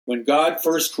 when God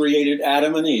first created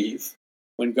Adam and Eve,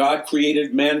 when God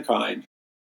created mankind,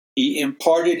 he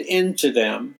imparted into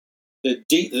them the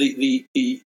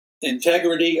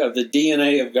integrity of the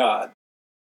DNA of God.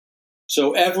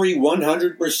 So every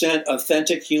 100%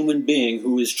 authentic human being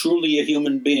who is truly a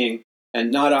human being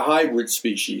and not a hybrid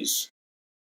species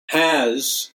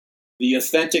has the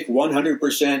authentic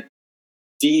 100%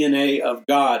 DNA of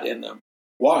God in them.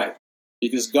 Why?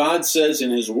 Because God says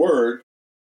in his word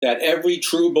that every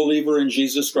true believer in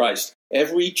Jesus Christ,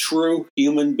 every true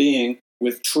human being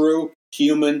with true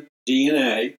human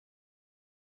DNA,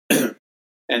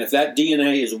 and if that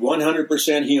DNA is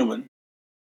 100% human,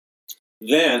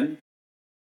 then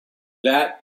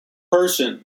that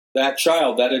person, that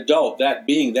child, that adult, that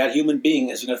being, that human being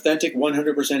is an authentic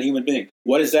 100% human being.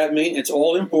 What does that mean? It's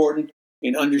all important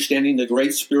in understanding the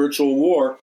great spiritual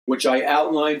war, which I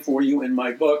outlined for you in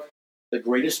my book, The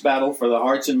Greatest Battle for the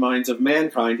Hearts and Minds of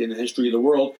Mankind in the History of the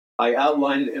World. I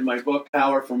outlined it in my book,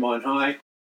 Power from On High,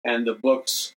 and the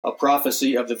books, A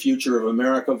Prophecy of the Future of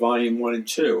America, Volume 1 and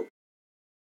 2.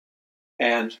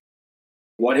 And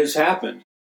what has happened,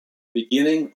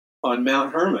 beginning on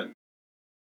Mount Hermon,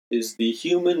 is the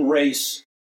human race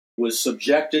was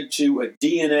subjected to a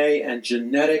DNA and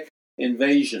genetic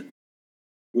invasion,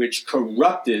 which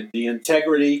corrupted the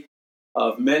integrity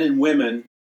of men and women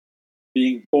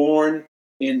being born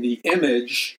in the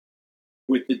image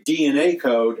with the DNA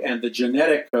code and the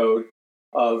genetic code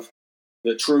of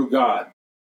the true God.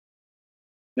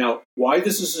 Now, why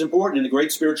this is important in the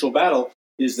great spiritual battle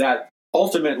is that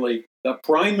ultimately the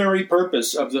primary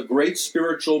purpose of the great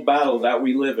spiritual battle that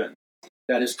we live in,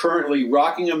 that is currently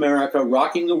rocking America,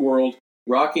 rocking the world,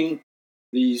 rocking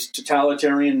these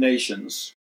totalitarian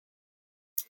nations,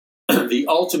 the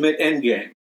ultimate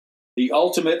endgame, the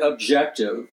ultimate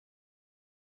objective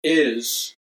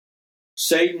is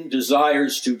Satan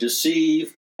desires to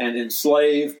deceive and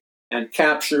enslave and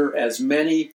capture as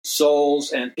many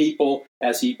souls and people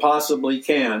as he possibly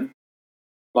can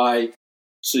by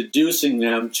seducing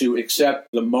them to accept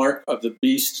the mark of the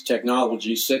beast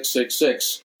technology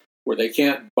 666, where they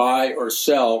can't buy or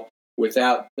sell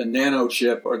without the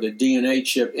nanochip or the DNA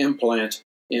chip implant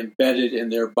embedded in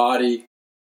their body,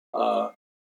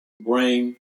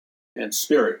 brain, and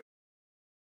spirit.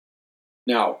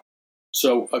 Now,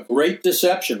 so a great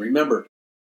deception. Remember,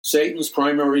 Satan's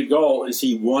primary goal is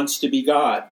he wants to be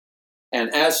God.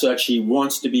 And as such, he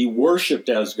wants to be worshipped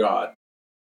as God.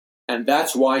 And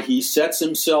that's why he sets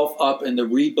himself up in the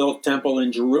rebuilt temple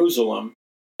in Jerusalem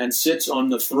and sits on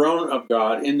the throne of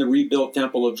God in the rebuilt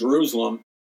temple of Jerusalem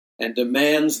and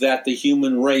demands that the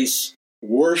human race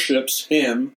worships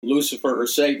him, Lucifer or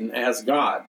Satan, as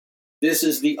God. This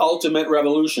is the ultimate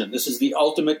revolution. This is the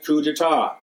ultimate coup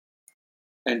d'etat.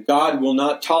 And God will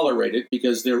not tolerate it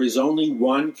because there is only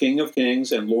one King of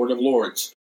Kings and Lord of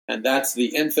Lords. And that's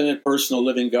the infinite personal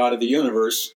living God of the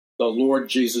universe, the Lord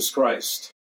Jesus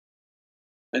Christ.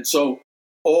 And so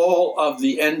all of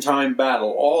the end time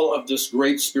battle, all of this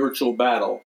great spiritual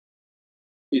battle,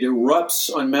 it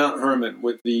erupts on Mount Hermon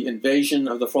with the invasion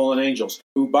of the fallen angels,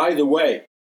 who, by the way,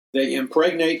 they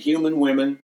impregnate human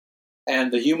women,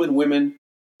 and the human women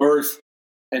birth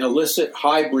an illicit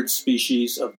hybrid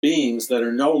species of beings that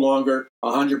are no longer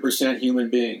 100% human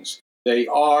beings. They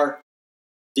are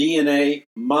DNA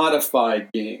modified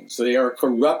beings. They are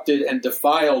corrupted and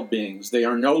defiled beings. They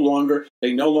no longer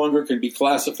can be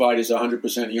classified as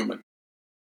 100% human.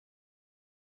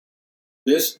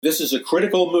 This is a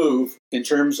critical move in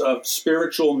terms of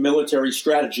spiritual military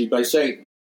strategy by Satan.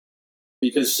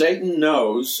 Because Satan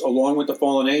knows, along with the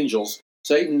fallen angels,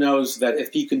 Satan knows that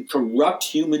if he can corrupt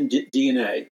human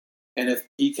DNA, and if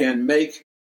he can make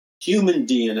human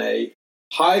DNA,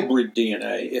 hybrid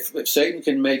DNA, if Satan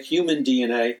can make human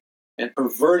DNA and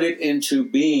pervert it into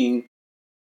being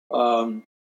a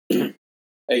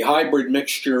a hybrid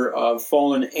mixture of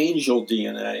fallen angel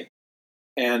DNA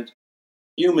and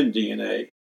human DNA.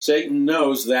 Satan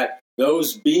knows that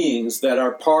those beings that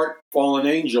are part fallen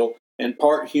angel and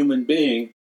part human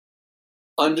being,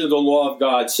 under the law of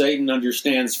God, Satan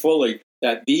understands fully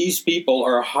that these people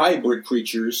are hybrid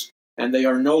creatures and they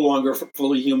are no longer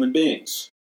fully human beings.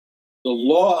 The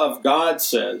law of God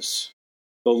says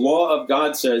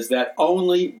that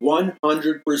only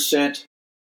 100%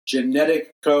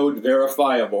 genetic code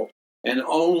verifiable, and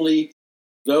only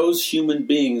those human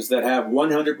beings that have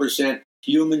 100%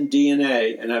 human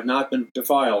DNA and have not been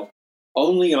defiled,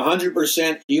 only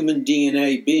 100% human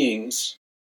DNA beings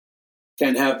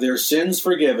can have their sins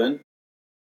forgiven,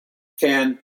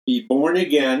 can be born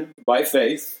again by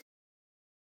faith,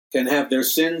 can have their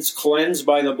sins cleansed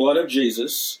by the blood of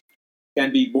Jesus,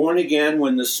 can be born again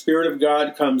when the Spirit of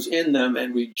God comes in them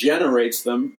and regenerates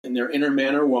them in their inner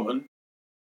man or woman.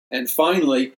 And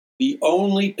finally, the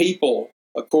only people,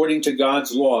 according to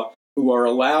God's law, who are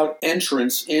allowed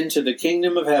entrance into the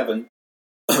kingdom of heaven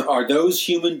are those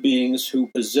human beings who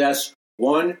possess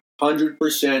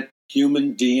 100%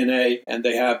 human DNA, and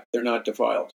they're not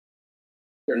defiled.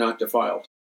 They're not defiled.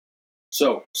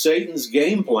 So Satan's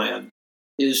game plan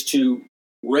is to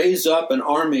raise up an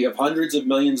army of hundreds of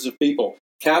millions of people,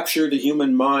 capture the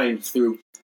human mind through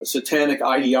satanic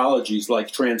ideologies like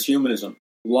transhumanism,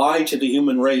 lie to the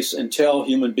human race and tell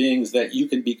human beings that you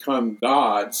can become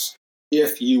gods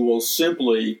if you will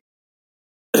simply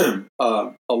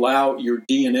allow your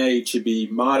DNA to be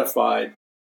modified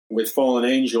with fallen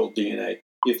angel DNA.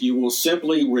 If you will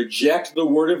simply reject the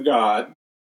word of God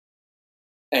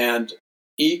and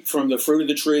eat from the fruit of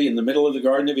the tree in the middle of the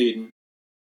Garden of Eden,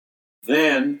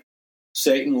 then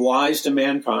Satan lies to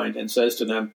mankind and says to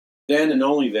them, then and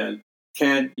only then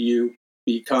can you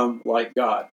become like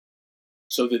God.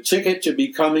 So the ticket to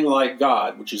becoming like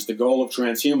God, which is the goal of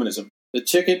transhumanism, the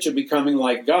ticket to becoming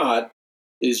like God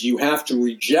is you have to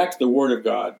reject the Word of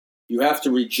God. You have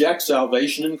to reject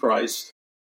salvation in Christ.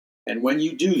 And when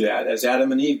you do that, as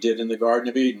Adam and Eve did in the Garden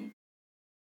of Eden,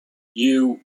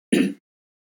 you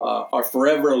are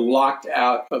forever locked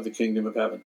out of the kingdom of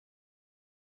heaven.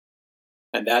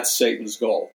 And that's Satan's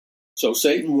goal. So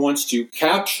Satan wants to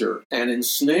capture and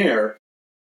ensnare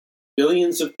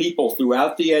billions of people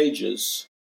throughout the ages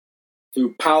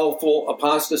through powerful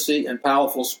apostasy and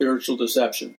powerful spiritual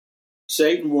deception.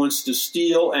 Satan wants to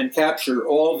steal and capture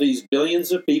all these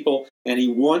billions of people, and he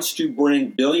wants to bring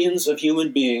billions of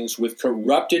human beings with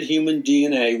corrupted human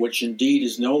DNA, which indeed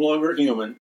is no longer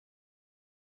human,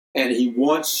 and he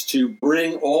wants to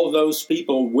bring all those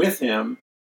people with him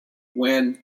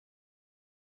when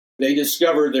they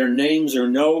discover their names are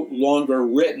no longer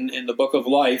written in the book of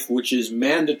life, which is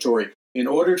mandatory. In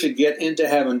order to get into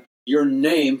heaven, your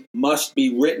name must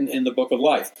be written in the book of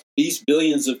life. These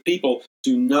billions of people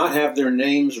do not have their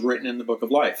names written in the book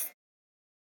of life.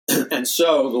 And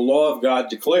so the law of God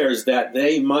declares that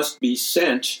they must be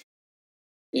sent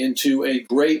into a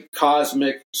great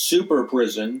cosmic super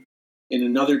prison in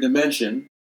another dimension,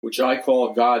 which I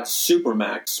call God's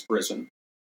supermax prison.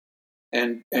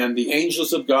 And the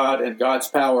angels of God and God's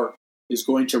power is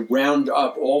going to round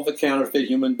up all the counterfeit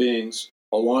human beings,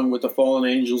 along with the fallen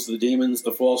angels, the demons,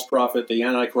 the false prophet, the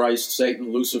Antichrist,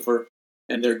 Satan, Lucifer,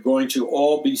 and they're going to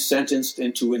all be sentenced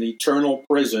into an eternal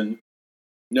prison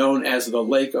known as the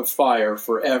lake of fire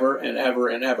forever and ever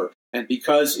and ever. And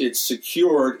because it's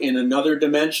secured in another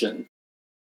dimension,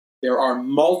 there are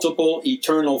multiple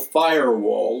eternal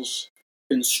firewalls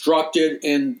constructed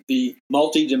in the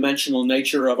multidimensional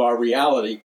nature of our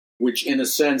reality, which in a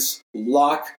sense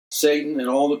lock Satan and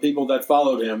all the people that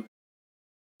followed him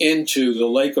into the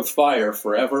lake of fire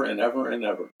forever and ever and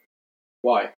ever.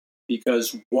 Why?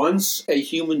 Because once a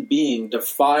human being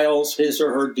defiles his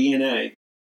or her DNA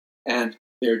and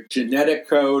their genetic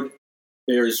code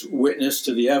bears witness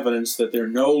to the evidence that they're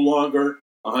no longer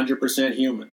 100%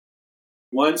 human.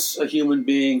 Once a human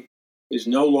being is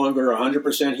no longer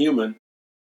 100% human,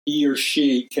 he or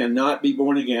she cannot be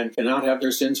born again, cannot have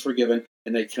their sins forgiven,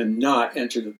 and they cannot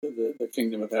enter the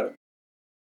kingdom of heaven.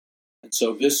 And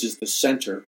so this is the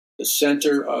center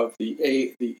of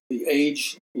the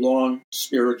age-long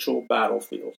spiritual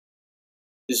battlefield.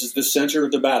 This is the center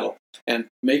of the battle. And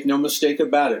make no mistake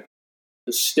about it,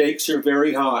 the stakes are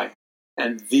very high.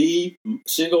 And the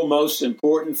single most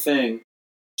important thing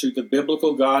to the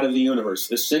biblical God of the universe,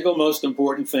 the single most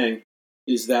important thing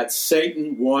is that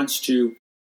Satan wants to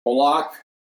block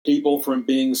people from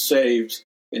being saved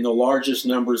in the largest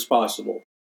numbers possible.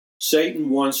 Satan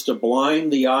wants to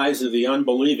blind the eyes of the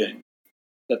unbelieving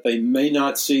that they may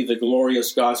not see the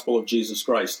glorious gospel of Jesus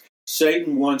Christ.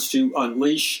 Satan wants to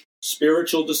unleash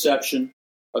spiritual deception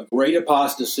a great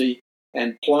apostasy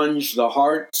and plunge the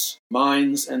hearts,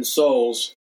 minds, and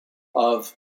souls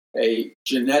of a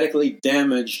genetically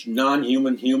damaged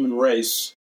non-human human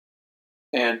race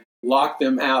and lock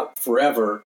them out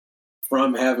forever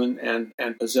from heaven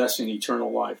and possessing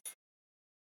eternal life.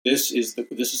 This is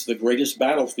the greatest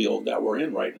battlefield that we're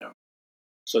in right now.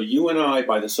 So you and I,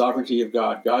 by the sovereignty of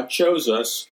God, God chose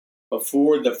us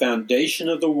before the foundation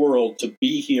of the world to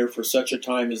be here for such a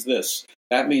time as this.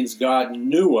 That means God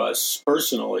knew us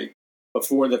personally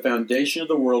before the foundation of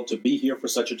the world to be here for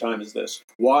such a time as this.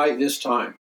 Why this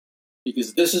time?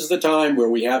 Because this is the time where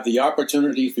we have the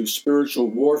opportunity through spiritual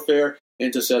warfare,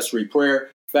 intercessory prayer,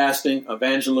 fasting,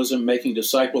 evangelism, making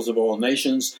disciples of all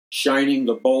nations, shining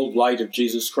the bold light of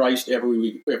Jesus Christ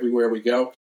everywhere we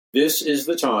go. This is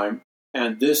the time,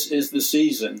 and this is the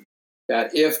season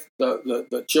that if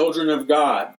the children of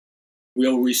God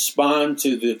will respond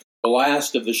to the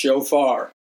blast of the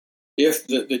shofar, if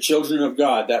the children of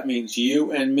God, that means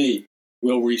you and me,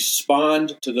 will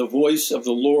respond to the voice of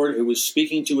the Lord who is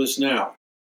speaking to us now.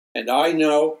 And I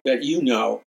know that you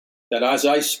know that as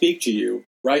I speak to you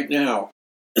right now,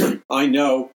 I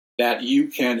know that you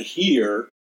can hear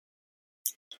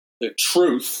the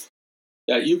truth,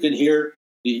 that you can hear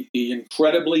the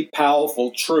incredibly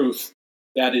powerful truth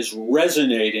that is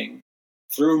resonating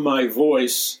through my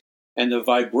voice and the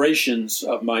vibrations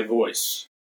of my voice.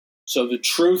 So the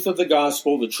truth of the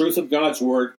gospel, the truth of God's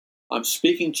word, I'm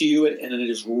speaking to you and it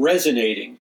is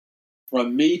resonating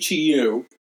from me to you,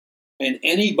 and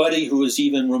anybody who is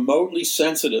even remotely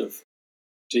sensitive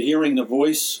to hearing the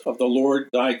voice of the Lord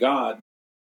thy God,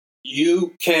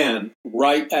 you can,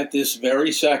 right at this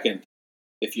very second,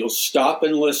 if you'll stop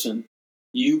and listen,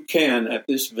 you can, at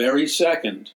this very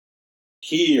second,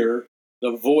 hear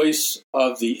the voice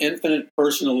of the infinite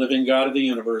personal living God of the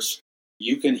universe.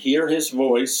 You can hear his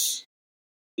voice,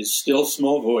 his still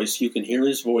small voice. You can hear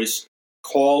his voice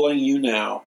calling you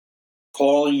now,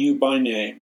 calling you by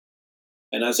name.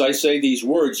 And as I say these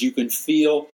words, you can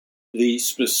feel the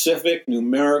specific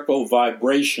numerical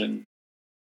vibration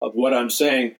of what I'm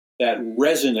saying that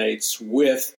resonates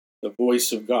with the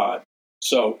voice of God.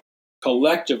 So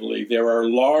collectively, there are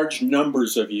large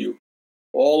numbers of you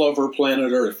all over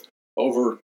planet Earth,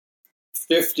 over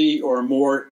 50 or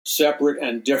more separate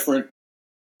and different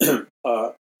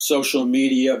social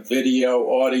media,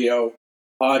 video, audio,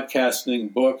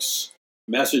 podcasting, books,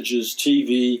 messages,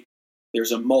 TV.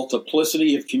 There's a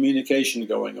multiplicity of communication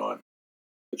going on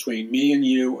between me and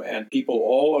you and people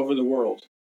all over the world.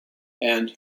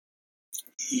 And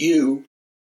you,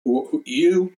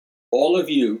 all of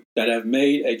you that have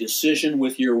made a decision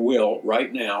with your will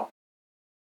right now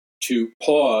to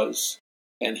pause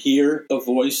and hear the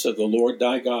voice of the Lord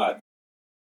thy God,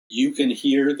 you can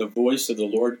hear the voice of the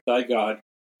Lord thy God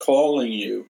calling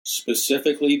you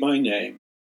specifically by name.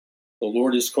 The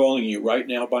Lord is calling you right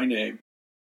now by name.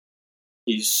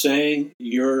 He's saying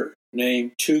your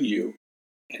name to you,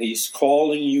 and he's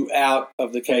calling you out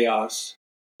of the chaos.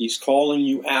 He's calling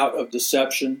you out of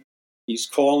deception. He's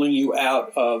calling you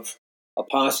out of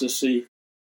apostasy,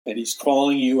 and he's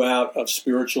calling you out of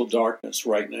spiritual darkness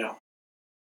right now.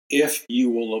 If you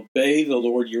will obey the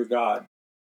Lord your God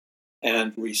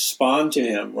and respond to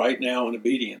him right now in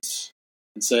obedience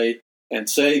and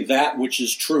say that which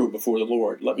is true before the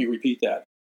Lord. Let me repeat that.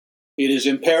 It is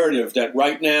imperative that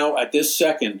right now, at this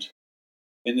second,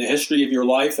 in the history of your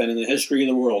life and in the history of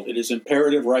the world, it is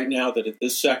imperative right now that at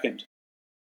this second,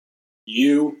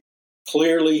 you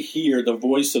clearly hear the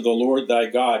voice of the Lord thy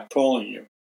God calling you.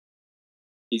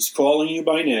 He's calling you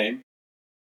by name.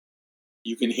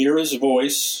 You can hear his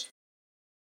voice,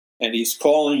 and he's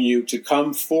calling you to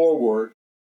come forward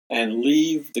and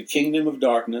leave the kingdom of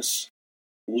darkness,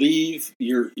 leave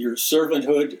your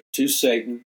servanthood to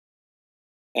Satan,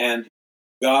 and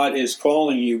God is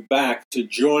calling you back to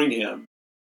join him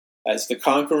as the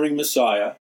conquering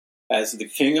Messiah, as the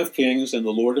King of Kings and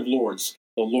the Lord of Lords.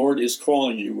 The Lord is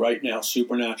calling you right now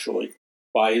supernaturally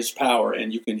by his power,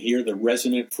 and you can hear the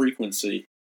resonant frequency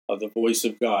of the voice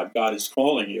of God. God is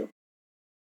calling you,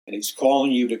 and he's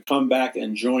calling you to come back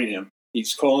and join him.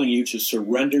 He's calling you to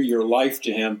surrender your life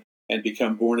to him and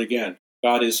become born again.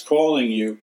 God is calling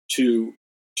you to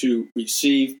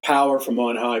receive power from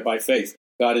on high by faith.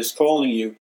 God is calling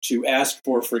you to ask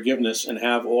for forgiveness and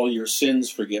have all your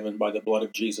sins forgiven by the blood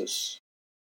of Jesus.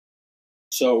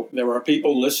 So there are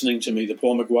people listening to me, the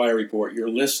Paul McGUIRE Report. You're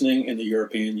listening in the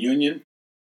European Union.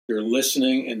 You're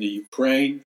listening in the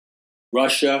Ukraine,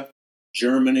 Russia,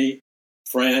 Germany,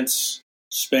 France,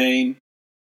 Spain,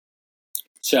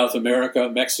 South America,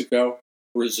 Mexico,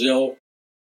 Brazil,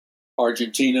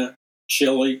 Argentina,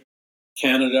 Chile,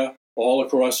 Canada, all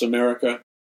across America,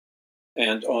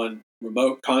 and on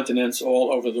remote continents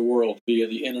all over the world via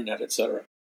the internet, etc.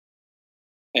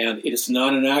 And it is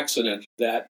not an accident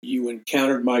that you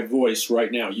encountered my voice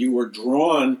right now. You were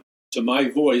drawn to my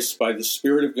voice by the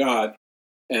Spirit of God,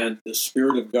 and the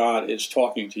Spirit of God is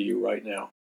talking to you right now.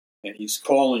 And He's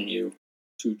calling you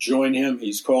to join Him.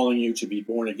 He's calling you to be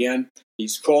born again.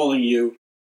 He's calling you,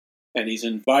 and He's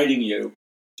inviting you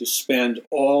to spend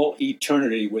all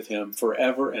eternity with Him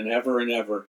forever and ever and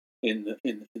ever in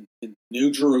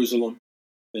New Jerusalem,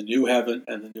 the new heaven,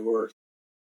 and the new earth.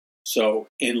 So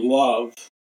in love,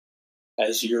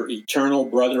 as your eternal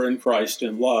brother in Christ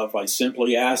in love, I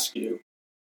simply ask you,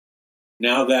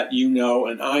 now that you know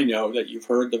and I know that you've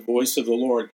heard the voice of the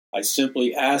Lord, I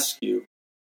simply ask you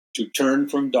to turn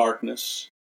from darkness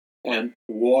and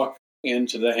walk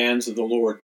into the hands of the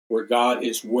Lord, where God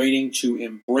is waiting to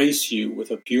embrace you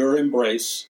with a pure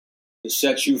embrace, to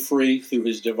set you free through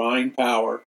His divine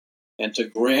power, and to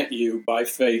grant you by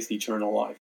faith eternal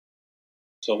life.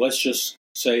 So let's just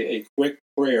say a quick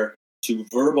prayer to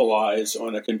verbalize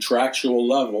on a contractual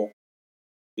level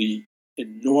the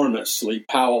enormously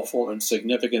powerful and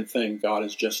significant thing God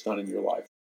has just done in your life.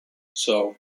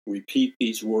 So repeat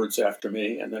these words after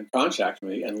me, and then contact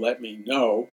me and let me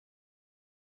know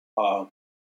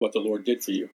what the Lord did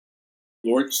for you.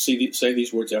 Lord, say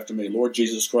these words after me. Lord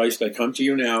Jesus Christ, I come to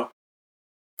you now,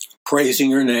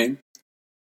 praising your name,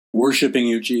 worshiping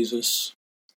you, Jesus.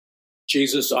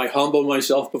 Jesus, I humble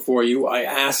myself before you. I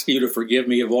ask you to forgive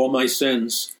me of all my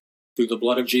sins through the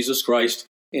blood of Jesus Christ,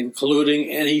 including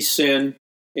any sin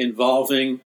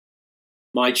involving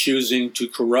my choosing to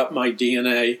corrupt my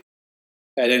DNA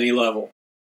at any level.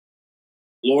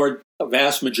 Lord, a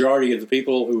vast majority of the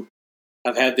people who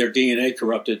have had their DNA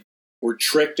corrupted were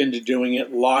tricked into doing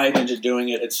it, lied into doing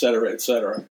it, etc.,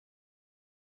 etc.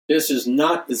 This is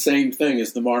not the same thing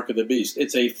as the mark of the beast.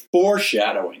 It's a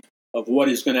foreshadowing of what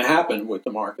is going to happen with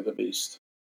the mark of the beast.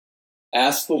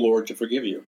 Ask the Lord to forgive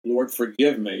you. Lord,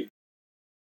 forgive me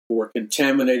for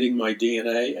contaminating my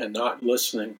DNA and not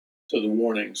listening to the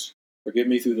warnings. Forgive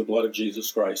me through the blood of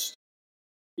Jesus Christ.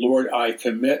 Lord, I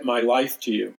commit my life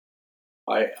to you.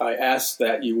 I ask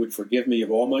that you would forgive me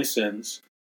of all my sins.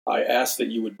 I ask that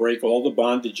you would break all the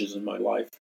bondages in my life.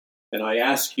 And I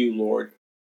ask you, Lord,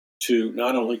 to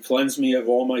not only cleanse me of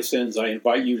all my sins, I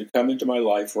invite you to come into my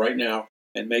life right now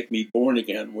and make me born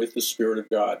again with the Spirit of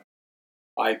God.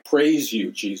 I praise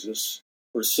you, Jesus,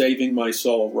 for saving my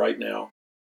soul right now.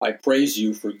 I praise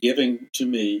you for giving to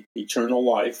me eternal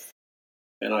life.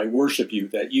 And I worship you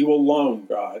that you alone,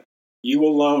 God,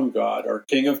 are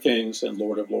King of kings and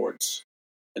Lord of lords.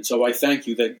 And so I thank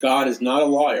you that God is not a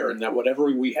liar, and that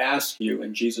whatever we ask you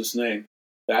in Jesus' name,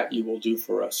 that you will do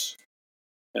for us.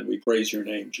 And we praise your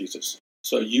name, Jesus.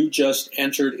 So you just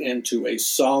entered into a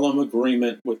solemn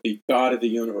agreement with the God of the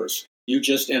universe. You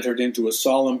just entered into a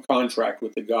solemn contract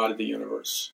with the God of the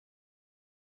universe.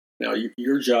 Now,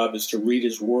 your job is to read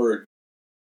his word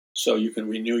so you can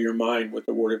renew your mind with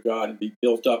the word of God and be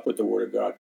built up with the word of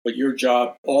God. But your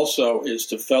job also is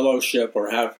to fellowship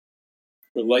or have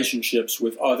relationships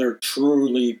with other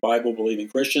truly Bible-believing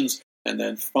Christians. And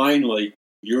then finally,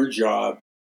 your job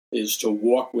is to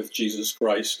walk with Jesus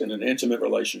Christ in an intimate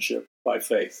relationship by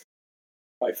faith.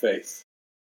 By faith.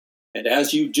 And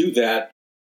as you do that,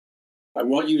 I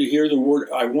want you to hear the word.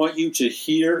 I want you to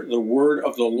hear the word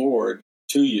of the Lord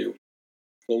to you.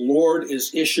 The Lord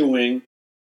is issuing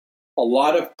a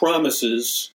lot of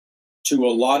promises to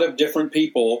a lot of different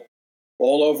people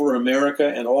all over America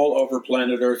and all over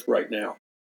planet Earth right now.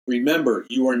 Remember,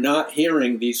 you are not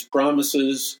hearing these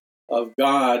promises of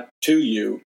God to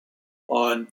you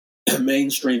on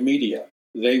mainstream media.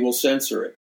 They will censor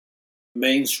it.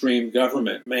 Mainstream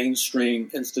government, mainstream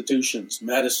institutions,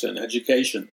 medicine,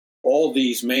 education, all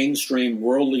these mainstream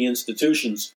worldly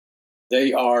institutions,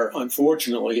 they are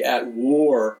unfortunately at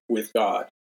war with God,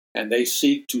 and they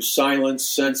seek to silence,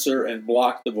 censor, and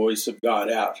block the voice of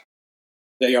God out.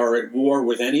 They are at war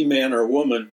with any man or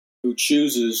woman who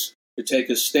chooses to take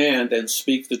a stand and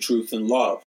speak the truth in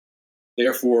love.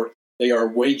 Therefore, they are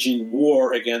waging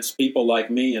war against people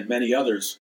like me and many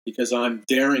others, because I'm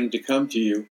daring to come to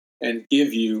you and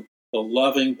give you the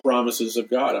loving promises of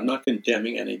God. I'm not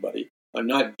condemning anybody. I'm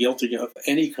not guilty of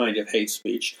any kind of hate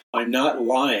speech. I'm not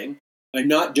lying. I'm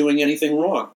not doing anything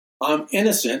wrong. I'm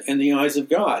innocent in the eyes of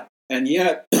God. And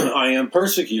yet I am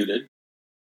persecuted,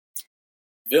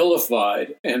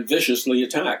 vilified, and viciously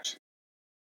attacked.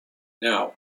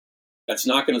 Now, that's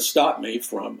not going to stop me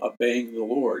from obeying the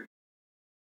Lord.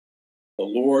 The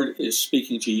Lord is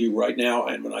speaking to you right now,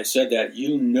 and when I said that,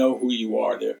 you know who you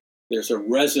are. There's a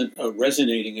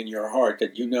resonating in your heart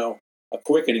that you know, a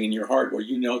quickening in your heart where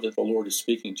you know that the Lord is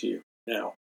speaking to you.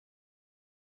 now.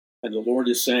 And the Lord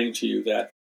is saying to you that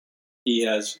He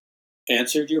has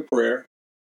answered your prayer.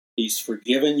 He's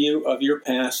forgiven you of your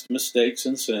past mistakes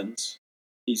and sins.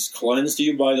 He's cleansed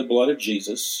you by the blood of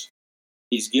Jesus.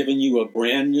 He's given you a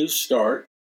brand new start.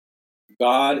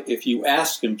 God, if you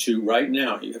ask Him to right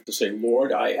now, you have to say,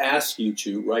 Lord, I ask you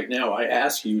to right now. I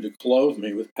ask you to clothe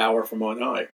me with power from on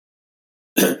high.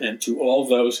 And to all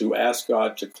those who ask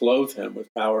God to clothe you with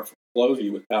power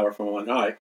from on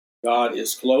high, God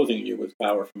is clothing you with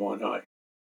power from on high.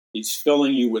 He's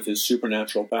filling you with His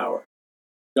supernatural power.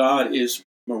 God is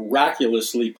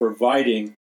miraculously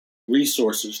providing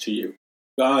resources to you.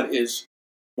 God is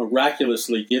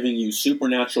miraculously giving you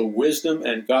supernatural wisdom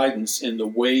and guidance in the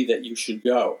way that you should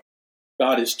go.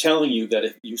 God is telling you that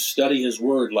if you study His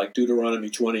word like Deuteronomy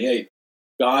 28,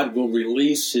 God will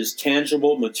release His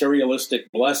tangible,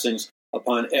 materialistic blessings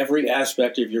upon every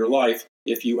aspect of your life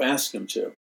if you ask Him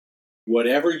to.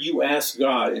 Whatever you ask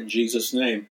God in Jesus'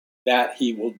 name, that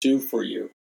He will do for you.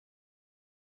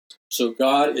 So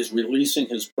God is releasing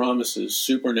His promises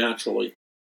supernaturally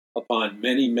upon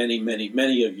many, many, many,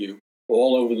 many of you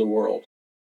all over the world.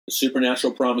 The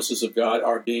supernatural promises of God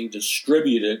are being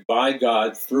distributed by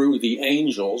God through the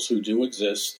angels who do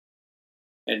exist.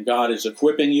 And God is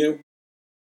equipping you.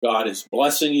 God is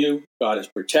blessing you. God is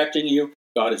protecting you.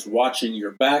 God is watching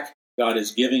your back. God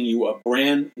is giving you a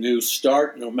brand new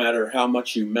start, no matter how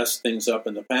much you messed things up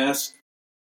in the past.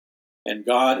 And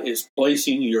God is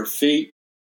placing your feet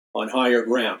on higher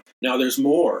ground. Now there's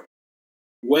more.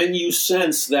 When you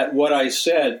sense that what I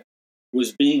said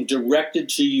was being directed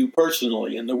to you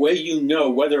personally, and the way you know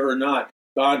whether or not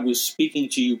God was speaking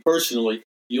to you personally,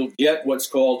 you'll get what's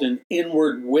called an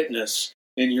inward witness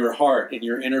in your heart, in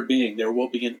your inner being. There will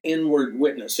be an inward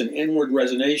witness, an inward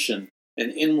resonation,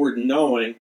 an inward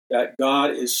knowing that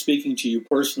God is speaking to you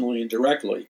personally and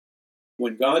directly.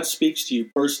 When God speaks to you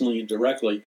personally and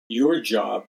directly, your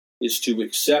job is to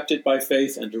accept it by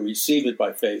faith and to receive it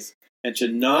by faith, and to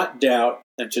not doubt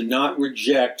and to not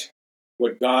reject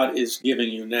what God is giving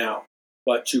you now,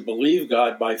 but to believe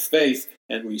God by faith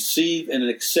and receive and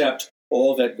accept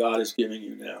all that God is giving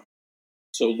you now.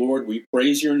 So, Lord, we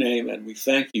praise your name and we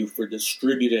thank you for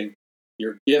distributing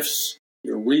your gifts,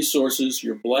 your resources,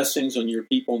 your blessings on your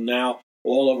people now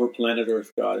all over planet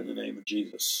Earth, God, in the name of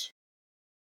Jesus.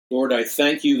 Lord, I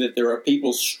thank you that there are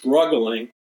people struggling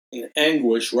in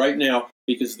anguish right now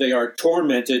because they are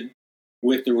tormented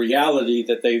with the reality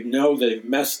that they know they've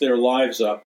messed their lives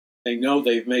up. They know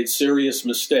they've made serious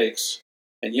mistakes.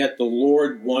 And yet the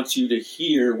Lord wants you to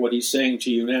hear what He's saying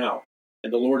to you now.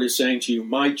 And the Lord is saying to you,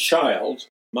 my child,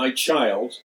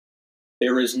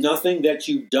 there is nothing that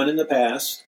you've done in the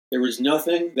past. There is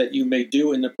nothing that you may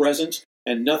do in the present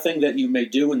and nothing that you may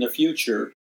do in the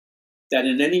future that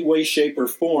in any way, shape, or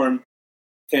form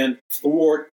can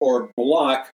thwart or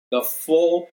block the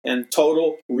full and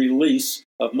total release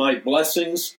of my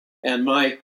blessings and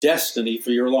my destiny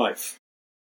for your life.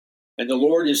 And the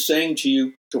Lord is saying to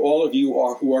you, to all of you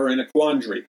who are in a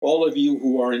quandary, all of you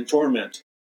who are in torment,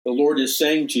 the Lord is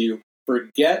saying to you,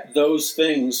 forget those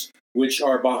things which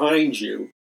are behind you.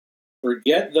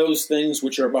 Forget those things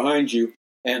which are behind you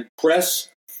and press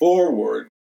forward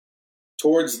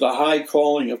towards the high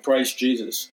calling of Christ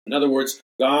Jesus. In other words,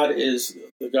 God is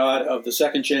the God of the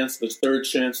second chance, the third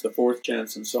chance, the fourth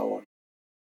chance, and so on.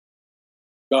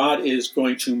 God is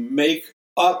going to make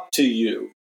up to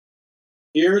you.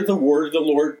 Hear the word of the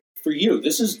Lord for you.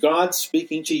 This is God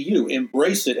speaking to you.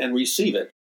 Embrace it and receive it.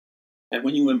 And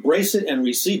when you embrace it and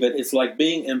receive it, it's like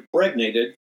being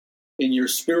impregnated in your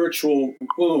spiritual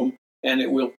womb, and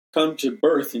it will come to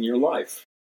birth in your life.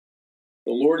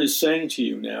 The Lord is saying to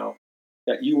you now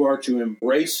that you are to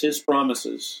embrace His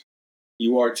promises.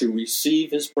 You are to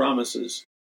receive His promises.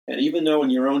 And even though in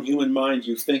your own human mind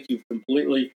you think you've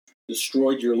completely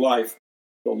destroyed your life,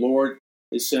 the Lord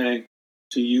is saying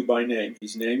to you by name,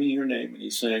 He's naming your name, and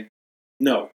He's saying,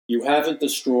 no, you haven't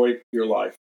destroyed your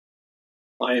life.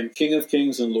 I am King of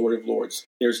Kings and Lord of Lords.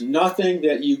 There's nothing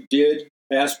that you did,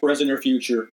 past, present, or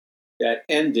future, that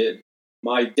ended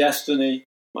my destiny,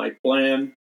 my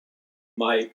plan,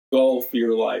 my goal for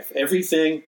your life.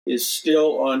 Everything is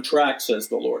still on track, says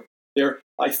the Lord.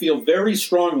 I feel very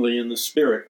strongly in the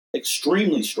Spirit,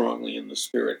 extremely strongly in the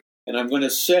Spirit, and I'm going to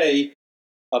say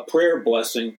a prayer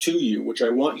blessing to you, which I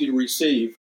want you to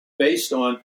receive based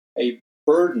on a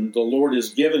burden the Lord has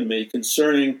given me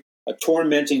concerning a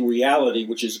tormenting reality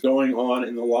which is going on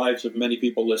in the lives of many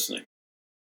people listening.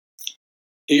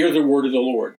 Hear the word of the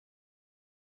Lord.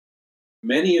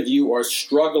 Many of you are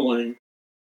struggling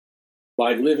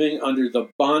by living under the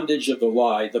bondage of the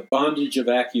lie, the bondage of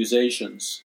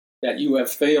accusations, that you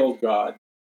have failed God,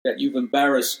 that you've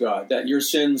embarrassed God, that your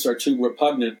sins are too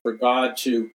repugnant for God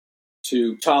to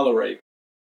tolerate.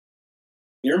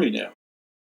 Hear me now.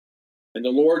 And the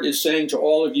Lord is saying to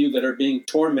all of you that are being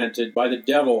tormented by the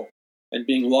devil and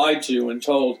being lied to and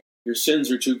told your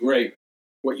sins are too great,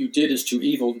 what you did is too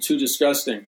evil and too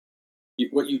disgusting.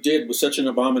 What you did was such an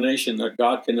abomination that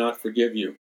God cannot forgive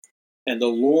you. And the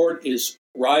Lord is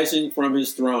rising from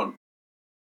his throne.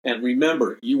 And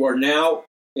remember, you are now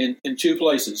in two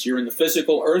places. You're in the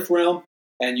physical earth realm,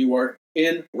 and you are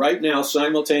in, right now,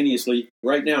 simultaneously,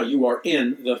 right now, you are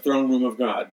in the throne room of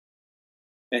God.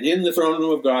 And in the throne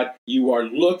room of God, you are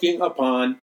looking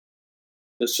upon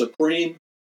the supreme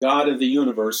God of the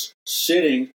universe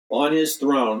sitting on his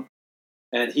throne,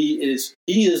 and he is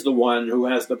the one who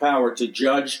has the power to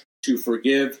judge, to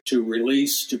forgive, to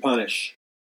release, to punish.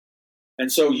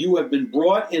 And so you have been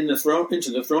brought into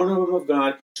the throne room of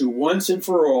God to once and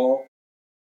for all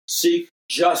seek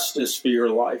justice for your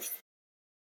life.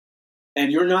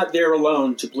 And you're not there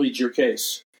alone to plead your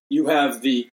case. You have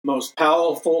the most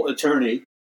powerful attorney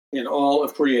in all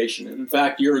of creation. And in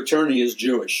fact, your attorney is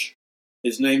Jewish.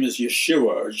 His name is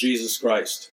Yeshua, or Jesus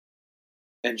Christ.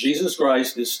 And Jesus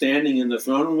Christ is standing in the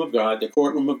throne room of God, the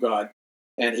courtroom of God,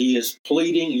 and he is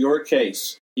pleading your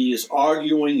case. He is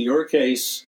arguing your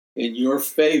case in your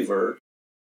favor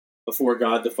before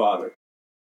God the Father.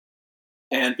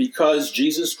 And because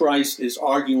Jesus Christ is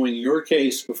arguing your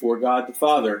case before God the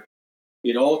Father,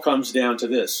 it all comes down to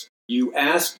this. You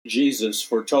ask Jesus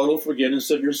for total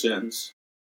forgiveness of your sins,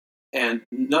 and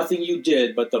nothing you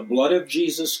did but the blood of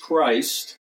Jesus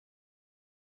Christ,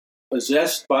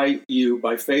 possessed by you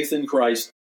by faith in Christ,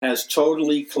 has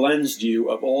totally cleansed you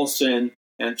of all sin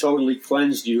and totally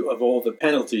cleansed you of all the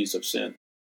penalties of sin.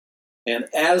 And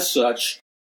as such,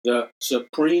 the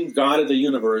supreme God of the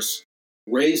universe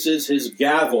raises his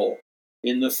gavel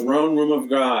in the throne room of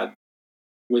God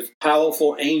with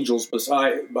powerful angels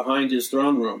behind his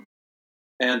throne room.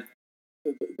 And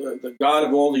the God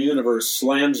of all the universe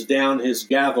slams down his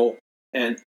gavel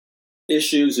and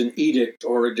issues an edict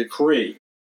or a decree,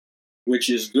 which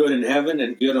is good in heaven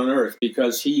and good on earth,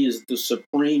 because he is the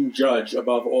supreme judge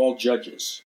above all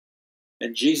judges.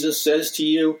 And Jesus says to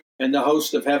you and the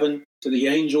host of heaven, to the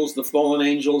angels, the fallen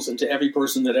angels, and to every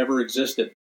person that ever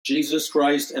existed, Jesus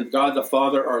Christ and God the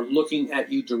Father are looking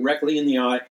at you directly in the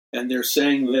eye, and they're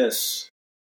saying this.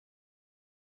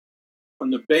 On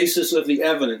the basis of the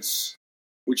evidence,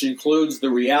 which includes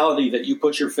the reality that you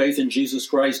put your faith in Jesus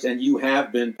Christ and you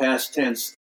have been, past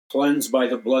tense, cleansed by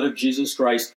the blood of Jesus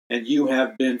Christ, and you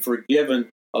have been forgiven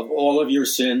of all of your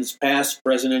sins, past,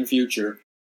 present, and future,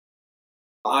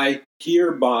 I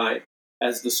hereby,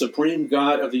 as the supreme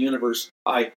God of the universe,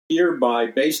 I hereby,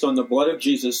 based on the blood of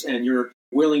Jesus and your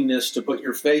willingness to put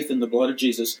your faith in the blood of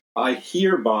Jesus, I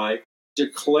hereby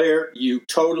declare you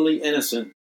totally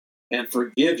innocent and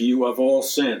forgive you of all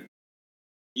sin.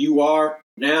 You are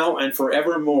now and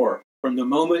forevermore, from the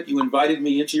moment you invited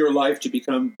me into your life to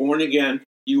become born again,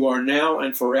 you are now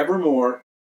and forevermore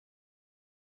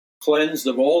cleansed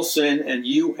of all sin, and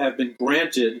you have been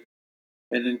granted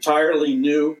an entirely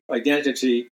new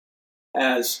identity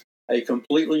as a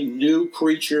completely new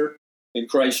creature in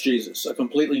Christ Jesus, a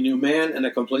completely new man and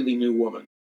a completely new woman.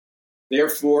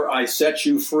 Therefore, I set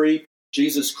you free.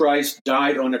 Jesus Christ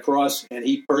died on the cross, and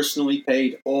he personally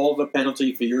paid all the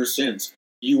penalty for your sins.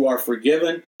 You are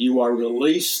forgiven, you are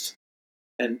released,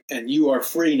 and you are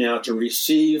free now to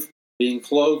receive, being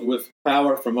clothed with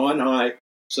power from on high,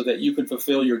 so that you can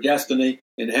fulfill your destiny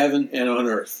in heaven and on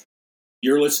earth.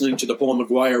 You're listening to the Paul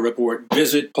McGUIRE Report.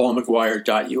 Visit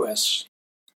paulmcguire.us.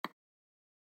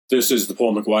 This is the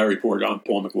Paul McGUIRE Report. I'm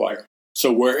Paul McGUIRE.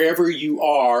 So wherever you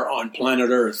are on planet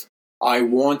Earth, I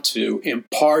want to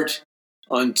impart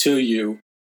unto you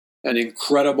an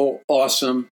incredible,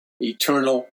 awesome,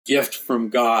 eternal gift from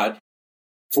God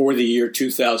for the year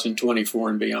 2024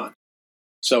 and beyond.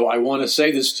 So I want to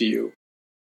say this to you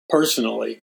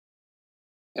personally,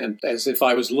 and as if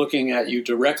I was looking at you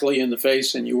directly in the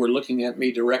face and you were looking at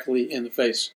me directly in the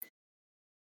face.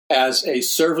 As a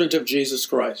servant of Jesus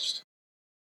Christ,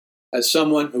 as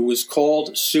someone who was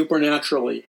called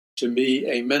supernaturally to be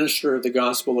a minister of the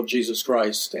gospel of Jesus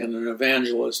Christ and an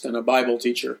evangelist and a Bible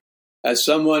teacher, as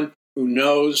someone who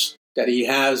knows that he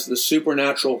has the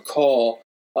supernatural call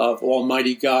of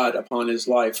Almighty God upon his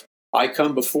life, I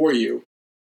come before you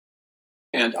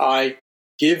and I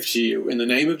give to you, in the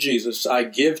name of Jesus, I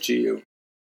give to you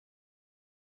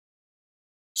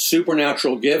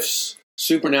supernatural gifts,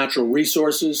 supernatural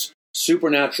resources,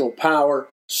 supernatural power,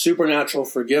 supernatural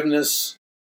forgiveness.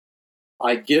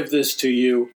 I give this to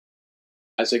you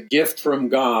as a gift from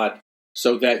God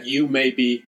so that you may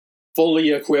be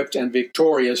fully equipped and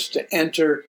victorious to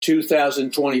enter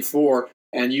 2024,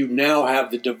 and you now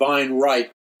have the divine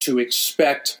right to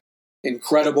expect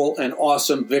incredible and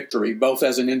awesome victory, both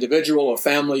as an individual, a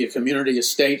family, a community, a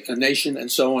state, a nation,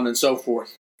 and so on and so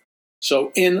forth.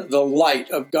 So in the light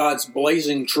of God's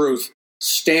blazing truth,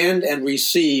 stand and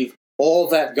receive all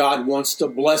that God wants to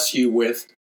bless you with,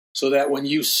 so that when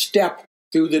you step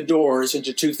through the doors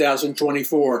into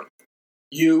 2024,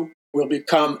 you will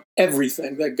become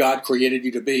everything that God created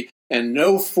you to be. And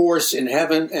no force in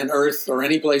heaven and earth or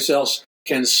any place else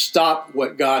can stop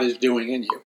what God is doing in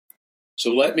you.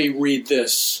 So let me read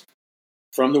this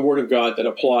from the Word of God that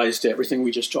applies to everything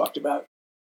we just talked about.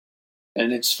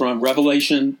 And it's from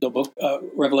Revelation, the book,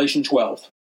 Revelation 12,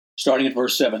 starting at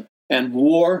verse 7. And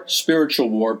war, spiritual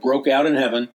war, broke out in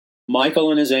heaven. Michael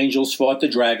and his angels fought the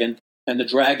dragon, and the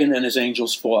dragon and his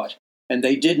angels fought. And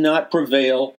they did not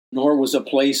prevail, nor was a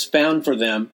place found for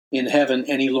them in heaven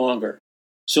any longer.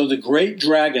 So the great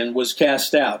dragon was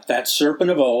cast out, that serpent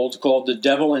of old, called the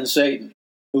devil and Satan,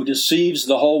 who deceives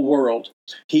the whole world.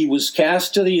 He was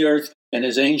cast to the earth, and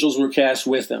his angels were cast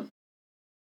with him.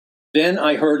 Then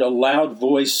I heard a loud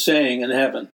voice saying in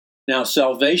heaven, Now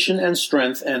salvation and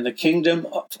strength and the kingdom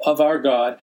of our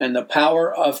God and the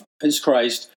power of his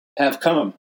Christ have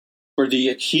come. For the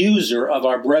accuser of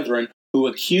our brethren, who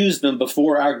accused them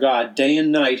before our God day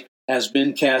and night, has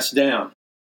been cast down.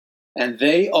 And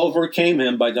they overcame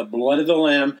him by the blood of the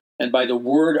Lamb and by the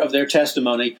word of their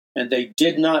testimony, and they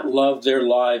did not love their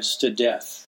lives to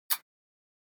death.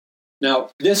 Now,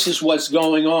 this is what's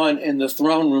going on in the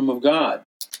throne room of God.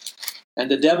 And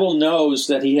the devil knows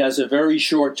that he has a very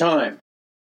short time.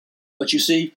 But you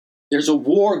see, there's a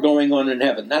war going on in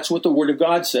heaven. That's what the Word of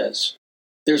God says.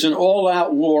 There's an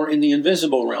all-out war in the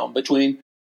invisible realm between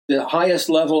the highest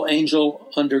level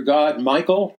angel under God,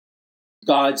 Michael,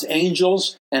 God's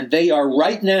angels, and they are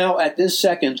right now at this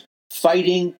second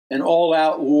fighting an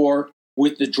all-out war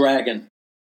with the dragon.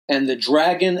 And the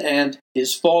dragon and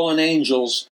his fallen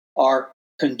angels are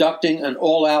conducting an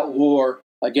all-out war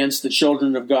against the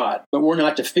children of God. But we're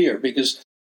not to fear, because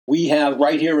we have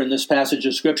right here in this passage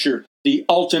of Scripture the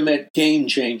ultimate game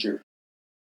changer.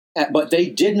 But they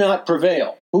did not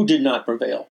prevail. Who did not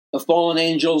prevail? The fallen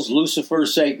angels, Lucifer,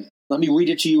 Satan. Let me read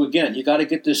it to you again. You got to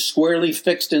get this squarely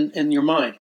fixed in your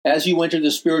mind. As you enter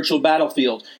the spiritual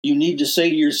battlefield, you need to say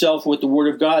to yourself what the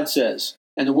Word of God says.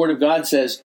 And the Word of God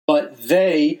says, but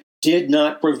they did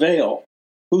not prevail.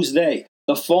 Who's they?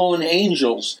 The fallen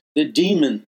angels, the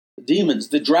demons,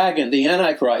 the dragon, the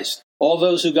Antichrist, all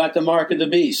those who got the mark of the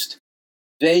beast.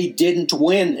 They didn't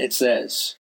win, it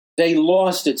says. They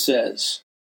lost, it says.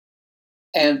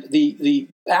 And the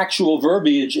actual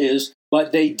verbiage is,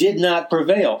 but they did not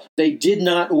prevail. They did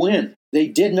not win. They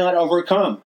did not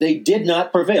overcome. They did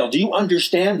not prevail. Do you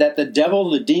understand that the devil,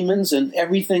 the demons, and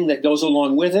everything that goes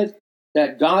along with it,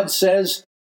 that God says,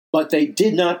 but they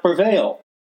did not prevail.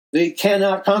 They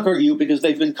cannot conquer you because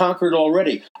they've been conquered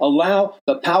already. Allow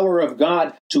the power of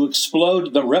God to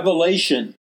explode the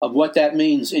revelation of what that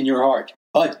means in your heart.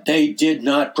 But they did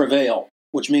not prevail,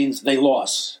 which means they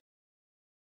lost.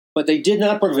 But they did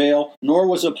not prevail, nor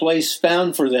was a place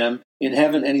found for them in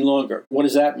heaven any longer. What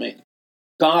does that mean?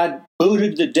 God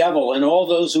booted the devil and all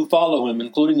those who follow him,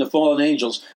 including the fallen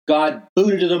angels. God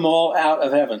booted them all out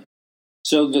of heaven.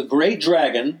 So the great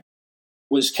dragon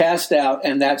was cast out,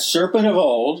 and that serpent of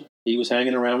old, he was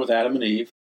hanging around with Adam and Eve,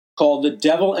 called the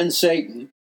devil and Satan,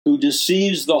 who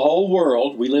deceives the whole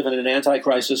world. We live in an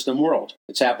antichrist system world.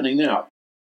 It's happening now.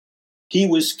 He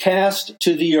was cast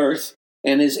to the earth,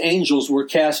 and his angels were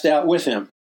cast out with him.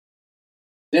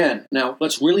 Then, now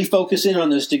let's really focus in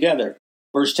on this together.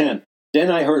 Verse 10, Then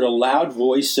I heard a loud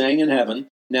voice saying in heaven,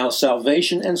 Now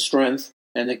salvation and strength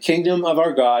and the kingdom of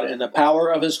our God and the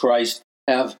power of his Christ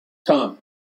have come.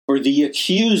 For the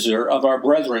accuser of our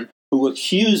brethren, who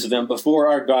accused them before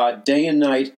our God day and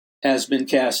night, has been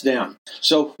cast down.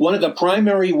 So one of the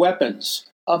primary weapons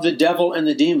of the devil and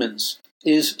the demons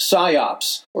is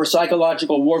psyops, or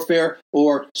psychological warfare,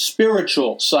 or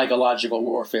spiritual psychological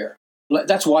warfare.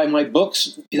 That's why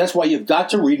you've got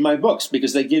to read my books,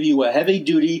 because they give you a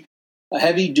heavy-duty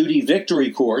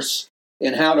victory course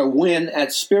in how to win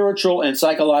at spiritual and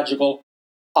psychological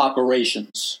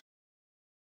operations.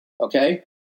 Okay?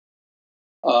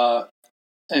 Then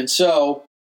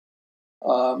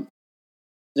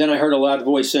I heard a loud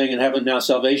voice saying in heaven, Now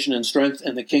salvation and strength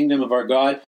and the kingdom of our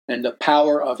God and the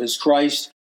power of his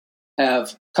Christ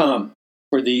have come.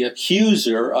 For the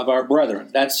accuser of our brethren,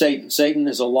 that's Satan. Satan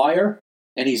is a liar,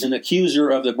 and he's an accuser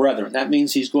of the brethren. That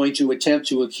means he's going to attempt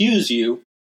to accuse you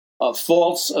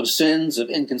faults, of sins, of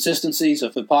inconsistencies,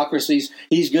 of hypocrisies.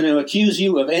 He's going to accuse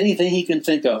you of anything he can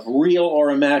think of, real or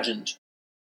imagined.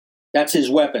 That's his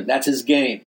weapon. That's his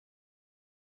game.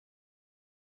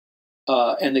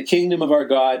 And the kingdom of our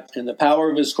God and the power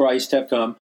of his Christ have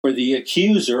come, for the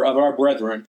accuser of our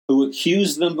brethren, who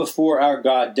accused them before our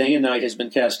God day and night, has been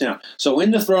cast down. So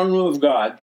in the throne room of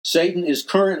God, Satan is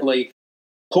currently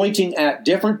pointing at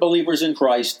different believers in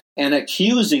Christ and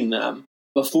accusing them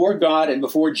before God and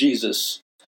before Jesus,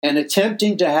 and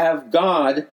attempting to have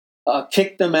God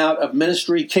kick them out of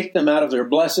ministry, kick them out of their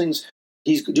blessings.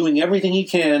 He's doing everything he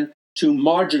can to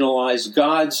marginalize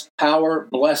God's power,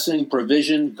 blessing,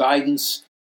 provision, guidance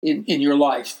in your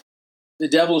life. The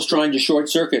devil is trying to short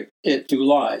circuit it through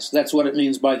lies. That's what it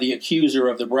means by the accuser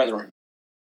of the brethren,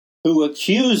 who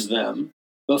accuse them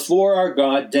before our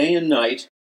God day and night,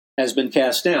 has been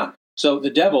cast down. So the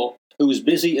devil, who is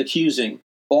busy accusing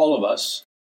all of us,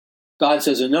 God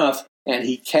says enough, and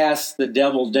he casts the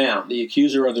devil down, the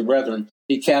accuser of the brethren.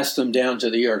 He casts them down to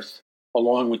the earth,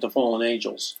 along with the fallen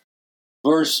angels.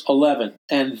 Verse 11,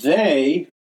 and they,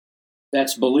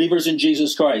 that's believers in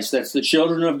Jesus Christ, that's the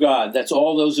children of God, that's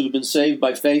all those who have been saved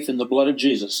by faith in the blood of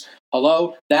Jesus.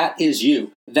 Hello, that is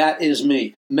you, that is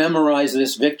me. Memorize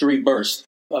this victory verse.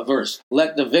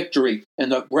 Let the victory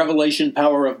and the revelation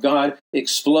power of God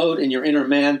explode in your inner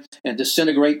man and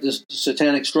disintegrate the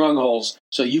satanic strongholds,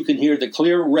 so you can hear the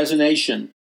clear resonation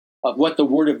of what the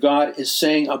Word of God is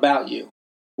saying about you,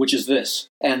 which is this: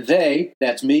 and they,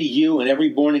 that's me, you, and every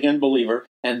born-again believer,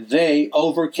 and they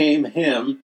overcame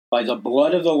him by the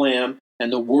blood of the Lamb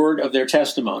and the word of their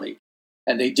testimony,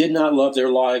 and they did not love their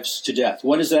lives to death.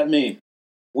 What does that mean?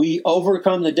 We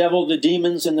overcome the devil, the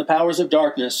demons, and the powers of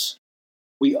darkness.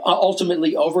 We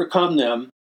ultimately overcome them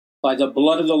by the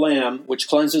blood of the Lamb, which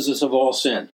cleanses us of all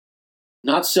sin.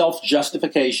 Not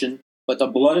self-justification, but the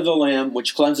blood of the Lamb,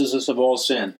 which cleanses us of all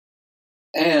sin.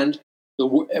 And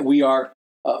we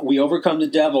overcome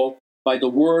the devil by the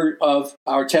word of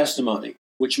our testimony,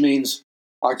 which means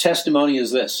our testimony is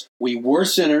this: we were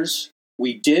sinners,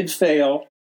 we did fail,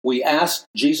 we asked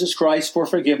Jesus Christ for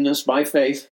forgiveness by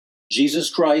faith.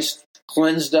 Jesus Christ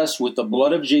cleansed us with the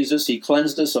blood of Jesus. He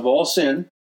cleansed us of all sin.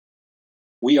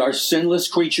 We are sinless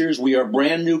creatures. We are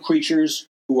brand new creatures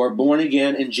who are born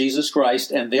again in Jesus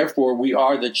Christ, and therefore we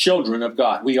are the children of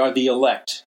God. We are the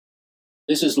elect.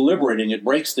 This is liberating. It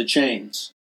breaks the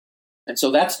chains. And so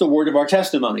that's the word of our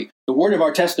testimony. The word of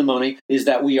our testimony is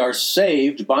that we are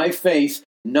saved by faith,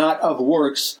 not of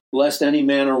works, lest any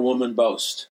man or woman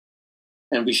boast.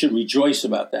 And we should rejoice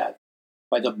about that.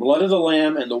 By the blood of the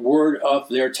Lamb and the word of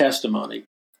their testimony.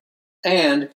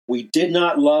 And we did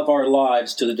not love our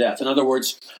lives to the death. In other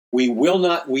words, we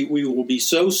will be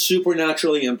so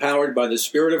supernaturally empowered by the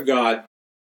Spirit of God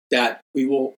that we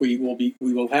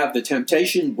will have the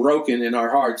temptation broken in our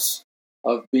hearts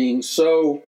of being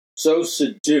so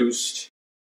seduced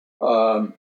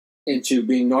into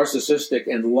being narcissistic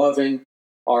and loving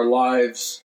our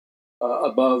lives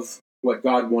above what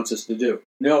God wants us to do.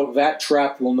 No, that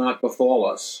trap will not befall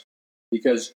us,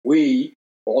 because we,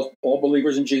 all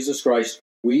believers in Jesus Christ,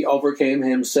 we overcame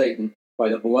him, Satan, by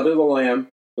the blood of the Lamb,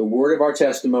 the word of our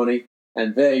testimony,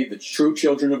 and they, the true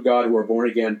children of God who are born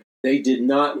again, they did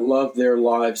not love their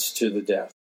lives to the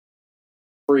death.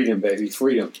 Freedom, baby,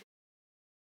 freedom.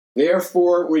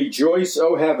 Therefore rejoice,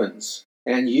 O heavens,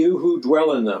 and you who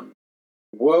dwell in them.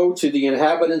 Woe to the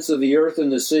inhabitants of the earth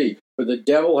and the sea, for the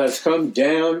devil has come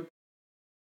down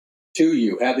to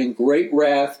you, having great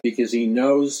wrath, because he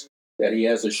knows that he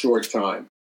has a short time.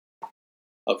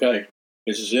 Okay,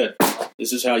 this is it.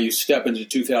 This is how you step into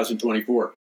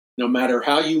 2024. No matter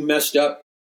how you messed up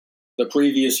the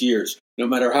previous years, no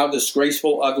matter how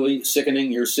disgraceful, ugly, sickening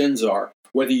your sins are,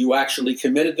 whether you actually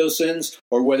committed those sins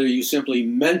or whether you simply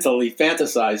mentally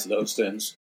fantasized those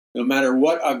sins, no matter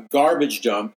what a garbage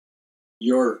dump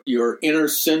your inner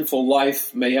sinful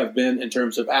life may have been in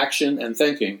terms of action and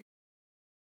thinking,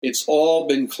 it's all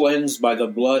been cleansed by the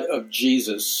blood of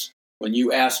Jesus when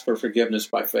you ask for forgiveness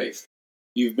by faith.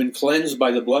 You've been cleansed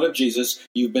by the blood of Jesus.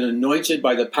 You've been anointed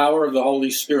by the power of the Holy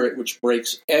Spirit, which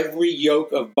breaks every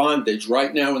yoke of bondage.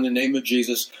 Right now, in the name of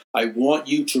Jesus, I want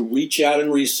you to reach out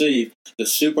and receive the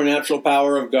supernatural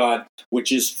power of God,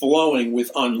 which is flowing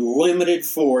with unlimited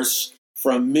force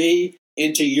from me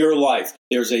into your life.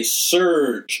 There's a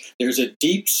surge. There's a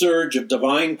deep surge of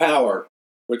divine power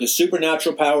where the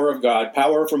supernatural power of God,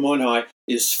 power from on high,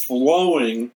 is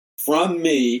flowing from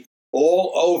me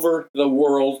all over the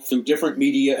world through different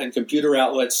media and computer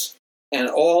outlets. And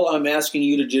all I'm asking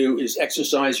you to do is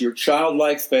exercise your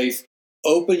childlike faith,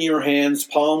 open your hands,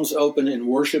 palms open, and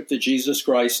worship to Jesus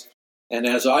Christ, And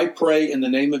as I pray in the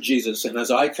name of Jesus, and as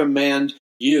I command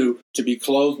you to be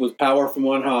clothed with power from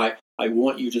on high, I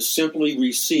want you to simply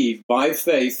receive, by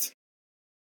faith,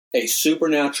 a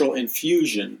supernatural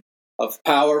infusion of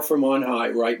power from on high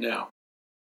right now.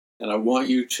 And I want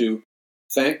you to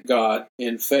thank God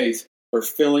in faith for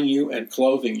filling you and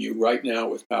clothing you right now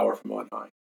with power from on high.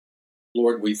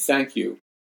 Lord, we thank you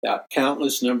that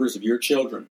countless numbers of your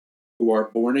children who are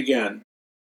born again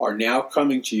are now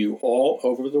coming to you all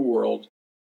over the world,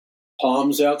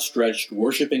 palms outstretched,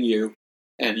 worshiping you,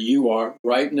 and you are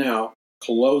right now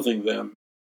clothing them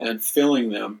and filling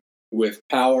them with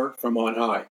power from on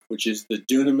high, which is the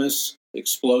dunamis,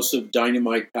 explosive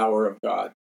dynamite power of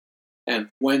God. And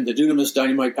when the dunamis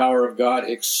dynamite power of God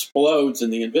explodes in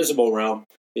the invisible realm,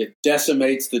 it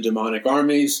decimates the demonic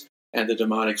armies and the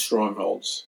demonic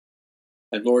strongholds.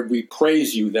 And Lord, we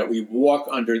praise you that we walk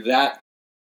under that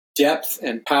depth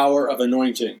and power of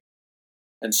anointing.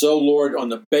 And so, Lord, on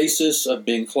the basis of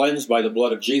being cleansed by the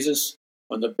blood of Jesus,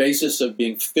 on the basis of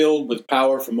being filled with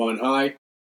power from on high,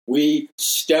 we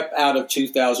step out of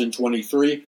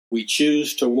 2023. We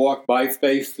choose to walk by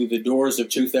faith through the doors of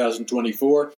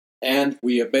 2024, and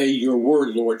we obey your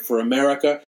word, Lord, for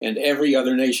America and every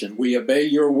other nation. We obey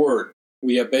your word.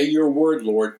 We obey your word,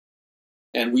 Lord.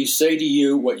 And we say to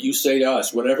you what you say to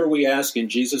us. Whatever we ask in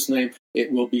Jesus' name,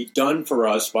 it will be done for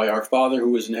us by our Father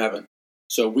who is in heaven.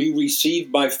 So we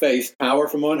receive by faith power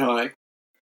from on high.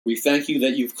 We thank you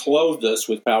that you've clothed us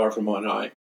with power from on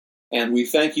high. And we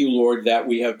thank you, Lord, that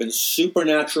we have been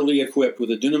supernaturally equipped with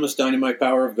the dunamis dynamite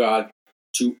power of God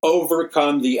to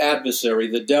overcome the adversary,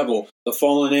 the devil, the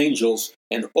fallen angels,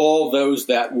 and all those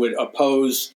that would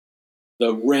oppose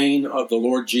the reign of the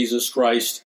Lord Jesus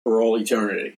Christ for all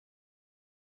eternity.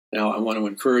 Now, I want to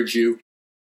encourage you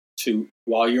to,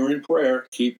 while you're in prayer,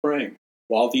 keep praying.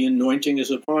 While the anointing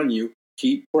is upon you,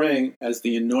 keep praying as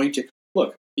the anointing.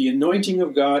 Look, the anointing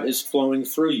of God is flowing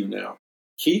through you now.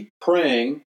 Keep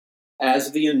praying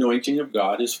as the anointing of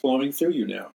God is flowing through you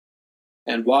now.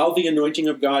 And while the anointing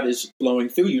of God is flowing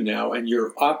through you now, and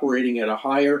you're operating at a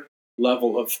higher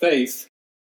level of faith,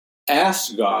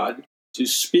 ask God to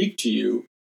speak to you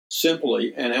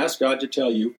simply, and ask God to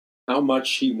tell you how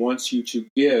much he wants you to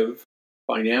give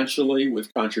financially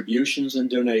with contributions and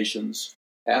donations.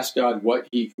 Ask God what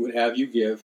he would have you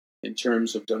give in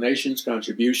terms of donations,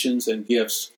 contributions, and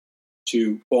gifts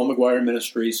to Paul McGUIRE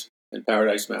Ministries and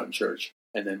Paradise Mountain Church.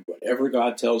 And then whatever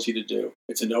God tells you to do,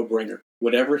 it's a no-brainer.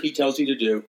 Whatever he tells you to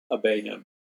do, obey him.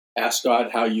 Ask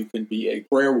God how you can be a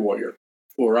prayer warrior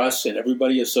for us and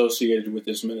everybody associated with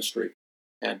this ministry.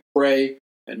 And pray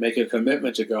and make a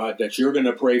commitment to God that you're going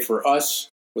to pray for us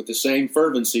with the same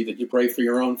fervency that you pray for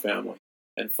your own family.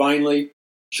 And finally,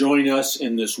 join us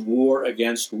in this war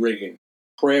against rigging.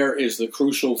 Prayer is the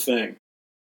crucial thing.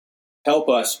 Help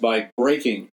us by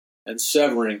breaking and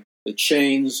severing the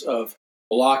chains of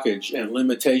blockage and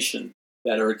limitation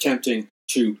that are attempting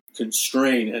to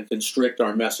constrain and constrict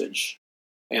our message.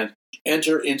 And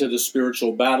enter into the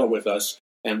spiritual battle with us,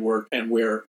 and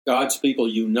where God's people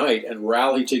unite and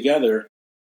rally together,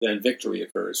 then victory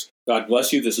occurs. God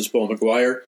bless you. This is Paul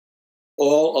McGUIRE.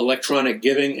 All electronic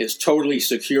giving is totally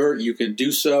secure. You can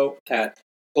do so at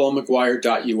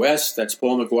paulmcguire.us. That's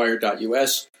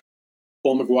paulmcguire.us.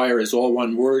 Paul McGUIRE is all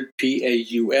one word,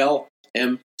 PAULMCGUIRE,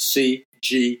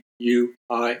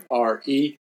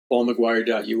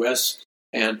 paulmcguire.us,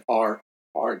 and our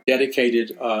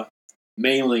dedicated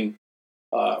mailing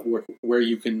where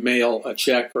you can mail a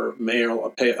check or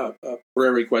mail a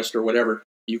prayer request or whatever,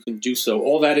 you can do so.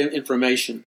 All that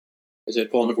information is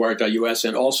at paulmcguire.us.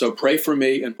 And also pray for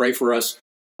me and pray for us.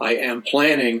 I am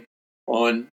planning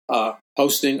on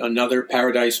hosting another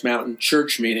Paradise Mountain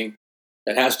Church meeting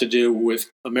that has to do with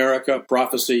America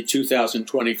Prophecy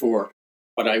 2024.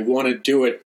 But I want to do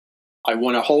it. I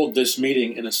want to hold this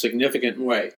meeting in a significant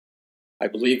way. I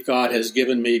believe God has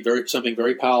given me something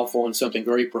very powerful and something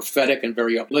very prophetic and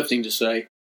very uplifting to say.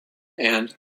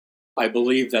 And I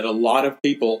believe that a lot of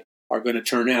people are going to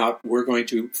turn out. We're going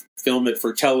to film it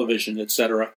for television,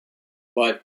 etc.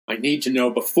 But I need to know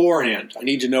beforehand.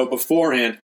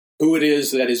 Who it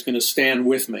is that is going to stand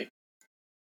with me.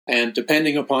 And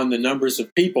depending upon the numbers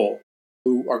of people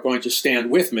who are going to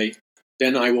stand with me,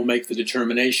 then I will make the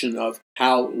determination of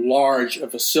how large a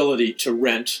facility to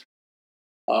rent,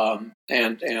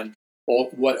 and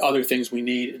what other things we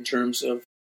need in terms of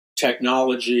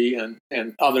technology and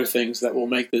other things that will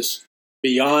make this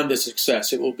beyond a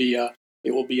success. It will be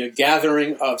a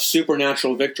gathering of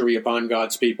supernatural victory upon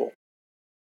God's people.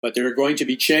 But there are going to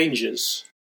be changes,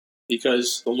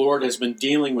 because the Lord has been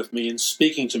dealing with me and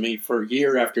speaking to me for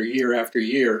year after year after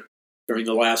year during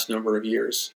the last number of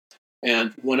years.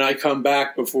 And when I come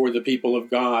back before the people of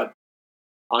God,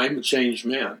 I'm a changed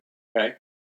man. Okay,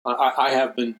 I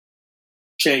have been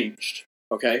changed.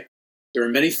 Okay, there are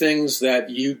many things that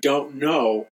you don't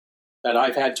know that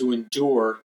I've had to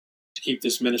endure to keep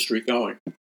this ministry going.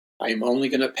 I am only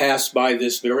going to pass by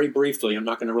this very briefly. I'm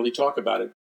not going to really talk about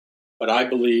it. But I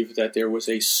believe that there was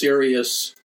a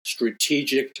serious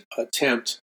strategic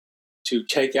attempt to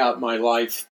take out my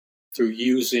life through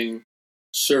using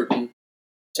certain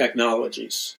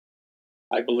technologies.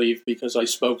 I believe because I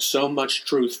spoke so much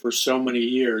truth for so many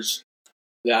years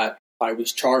that I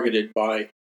was targeted by,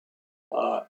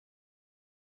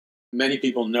 many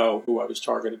people know who I was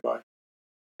targeted by.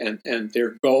 And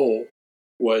their goal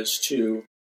was to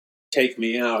take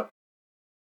me out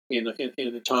in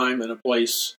a time and a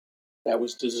place that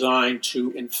was designed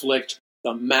to inflict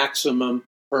the maximum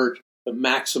hurt, the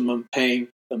maximum pain,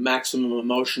 the maximum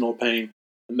emotional pain,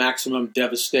 the maximum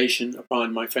devastation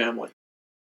upon my family.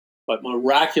 But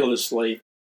miraculously,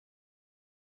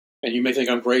 and you may think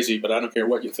I'm crazy, but I don't care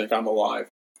what you think, I'm alive.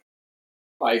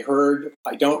 I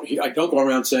don't go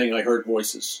around saying I heard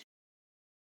voices.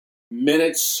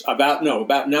 About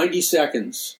 90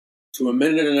 seconds to a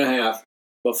minute and a half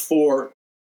before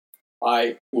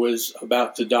I was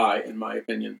about to die, in my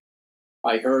opinion,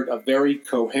 I heard a very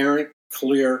coherent,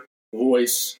 clear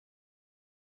voice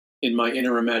in my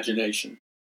inner imagination.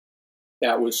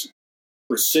 That was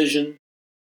precision.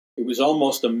 It was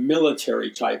almost a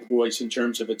military type voice in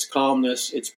terms of its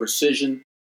calmness, its precision,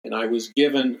 and I was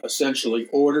given essentially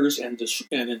orders and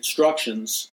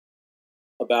instructions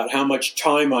about how much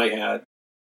time I had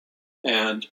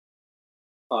and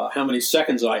how many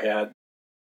seconds I had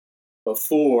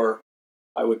before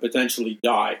I would potentially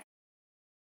die.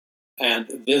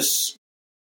 And this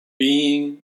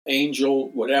being, angel,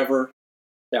 whatever,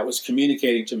 that was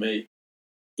communicating to me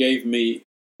gave me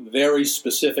very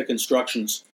specific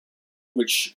instructions,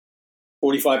 which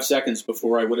 45 seconds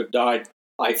before I would have died,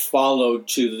 I followed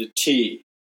to the T.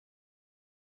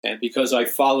 And because I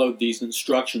followed these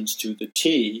instructions to the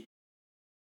T,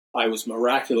 I was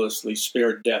miraculously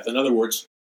spared death. In other words,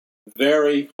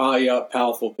 very high up,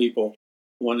 powerful people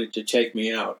wanted to take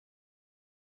me out.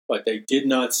 But they did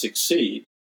not succeed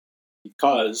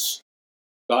because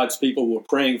God's people were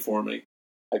praying for me.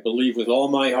 I believe with all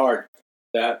my heart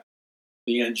that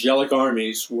the angelic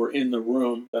armies were in the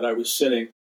room that I was sitting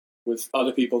with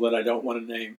other people that I don't want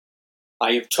to name.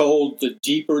 I have told the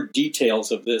deeper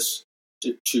details of this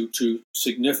to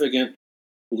significant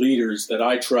leaders that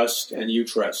I trust and you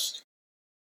trust.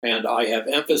 And I have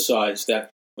emphasized that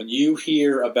when you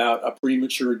hear about a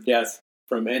premature death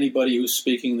from anybody who's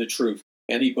speaking the truth,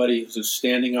 anybody who's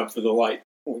standing up for the light,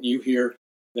 when you hear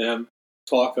them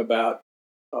talk about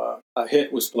a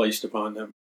hit was placed upon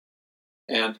them,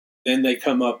 and then they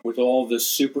come up with all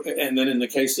this and then in the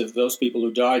case of those people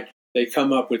who died, they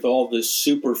come up with all this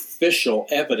superficial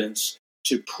evidence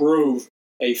to prove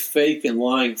a fake and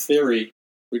lying theory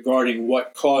regarding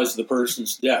what caused the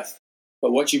person's death.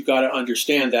 But what you've got to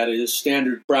understand that it is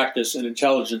standard practice in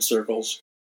intelligence circles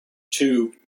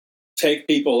to take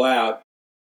people out,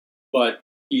 but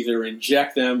either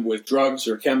inject them with drugs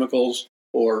or chemicals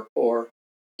or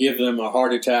give them a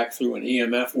heart attack through an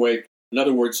EMF wave. In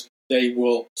other words, they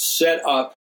will set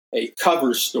up a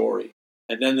cover story,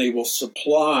 and then they will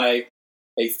supply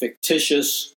a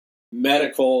fictitious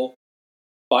medical,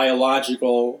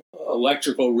 biological,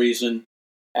 electrical reason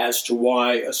as to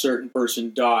why a certain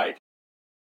person died.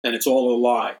 And it's all a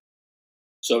lie.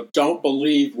 So don't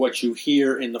believe what you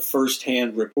hear in the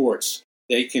first-hand reports.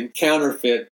 They can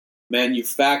counterfeit,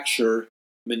 manufacture,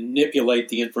 manipulate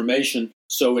the information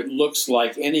so it looks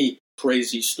like any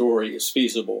crazy story is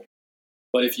feasible.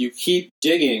 But if you keep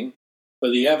digging for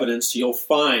the evidence, you'll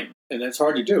find, and that's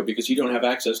hard to do because you don't have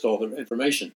access to all the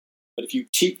information. But if you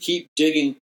keep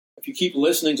digging, if you keep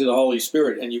listening to the Holy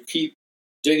Spirit and you keep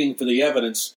digging for the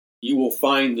evidence, you will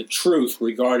find the truth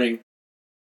regarding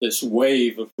this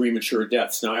wave of premature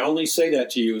deaths. Now, I only say that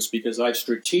to you is because I've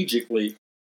strategically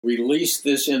released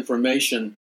this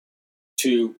information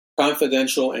to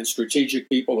confidential and strategic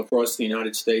people across the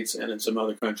United States and in some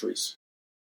other countries.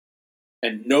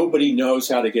 And nobody knows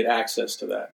how to get access to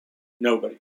that.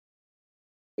 Nobody.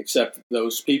 Except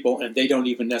those people, and they don't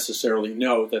even necessarily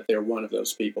know that they're one of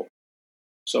those people.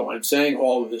 So I'm saying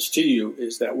all of this to you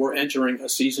is that we're entering a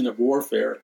season of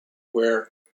warfare where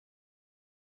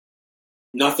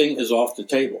nothing is off the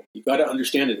table. You've got to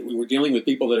understand it. We were dealing with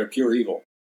people that are pure evil.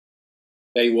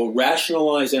 They will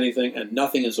rationalize anything, and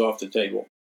nothing is off the table.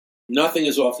 Nothing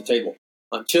is off the table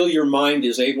until your mind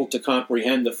is able to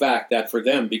comprehend the fact that for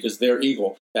them, because they're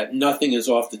evil, that nothing is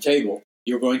off the table.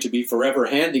 You're going to be forever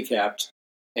handicapped,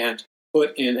 and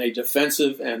put in a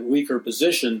defensive and weaker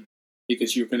position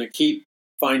because you're going to keep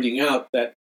finding out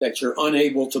that you're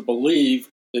unable to believe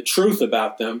the truth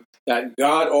about them, that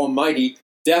God Almighty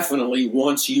definitely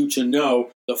wants you to know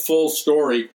the full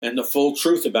story and the full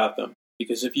truth about them.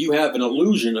 Because if you have an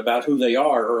illusion about who they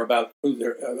are or about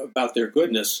their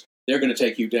goodness, they're going to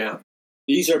take you down.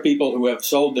 These are people who have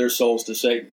sold their souls to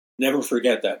Satan. Never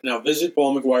forget that. Now visit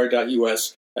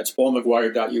paulmcguire.us. That's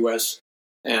paulmcguire.us,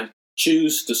 and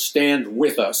choose to stand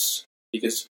with us,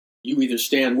 because you either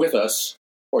stand with us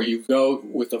or you go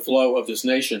with the flow of this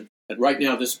nation. And right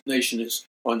now, this nation is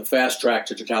on the fast track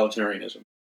to totalitarianism.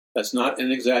 That's not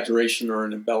an exaggeration or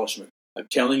an embellishment. I'm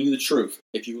telling you the truth.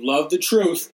 If you love the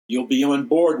truth, you'll be on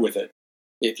board with it.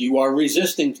 If you are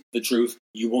resisting the truth,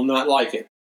 you will not like it.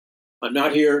 I'm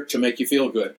not here to make you feel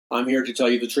good. I'm here to tell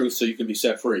you the truth so you can be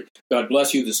set free. God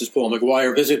bless you. This is Paul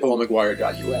McGuire. Visit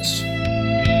paulmcguire.us.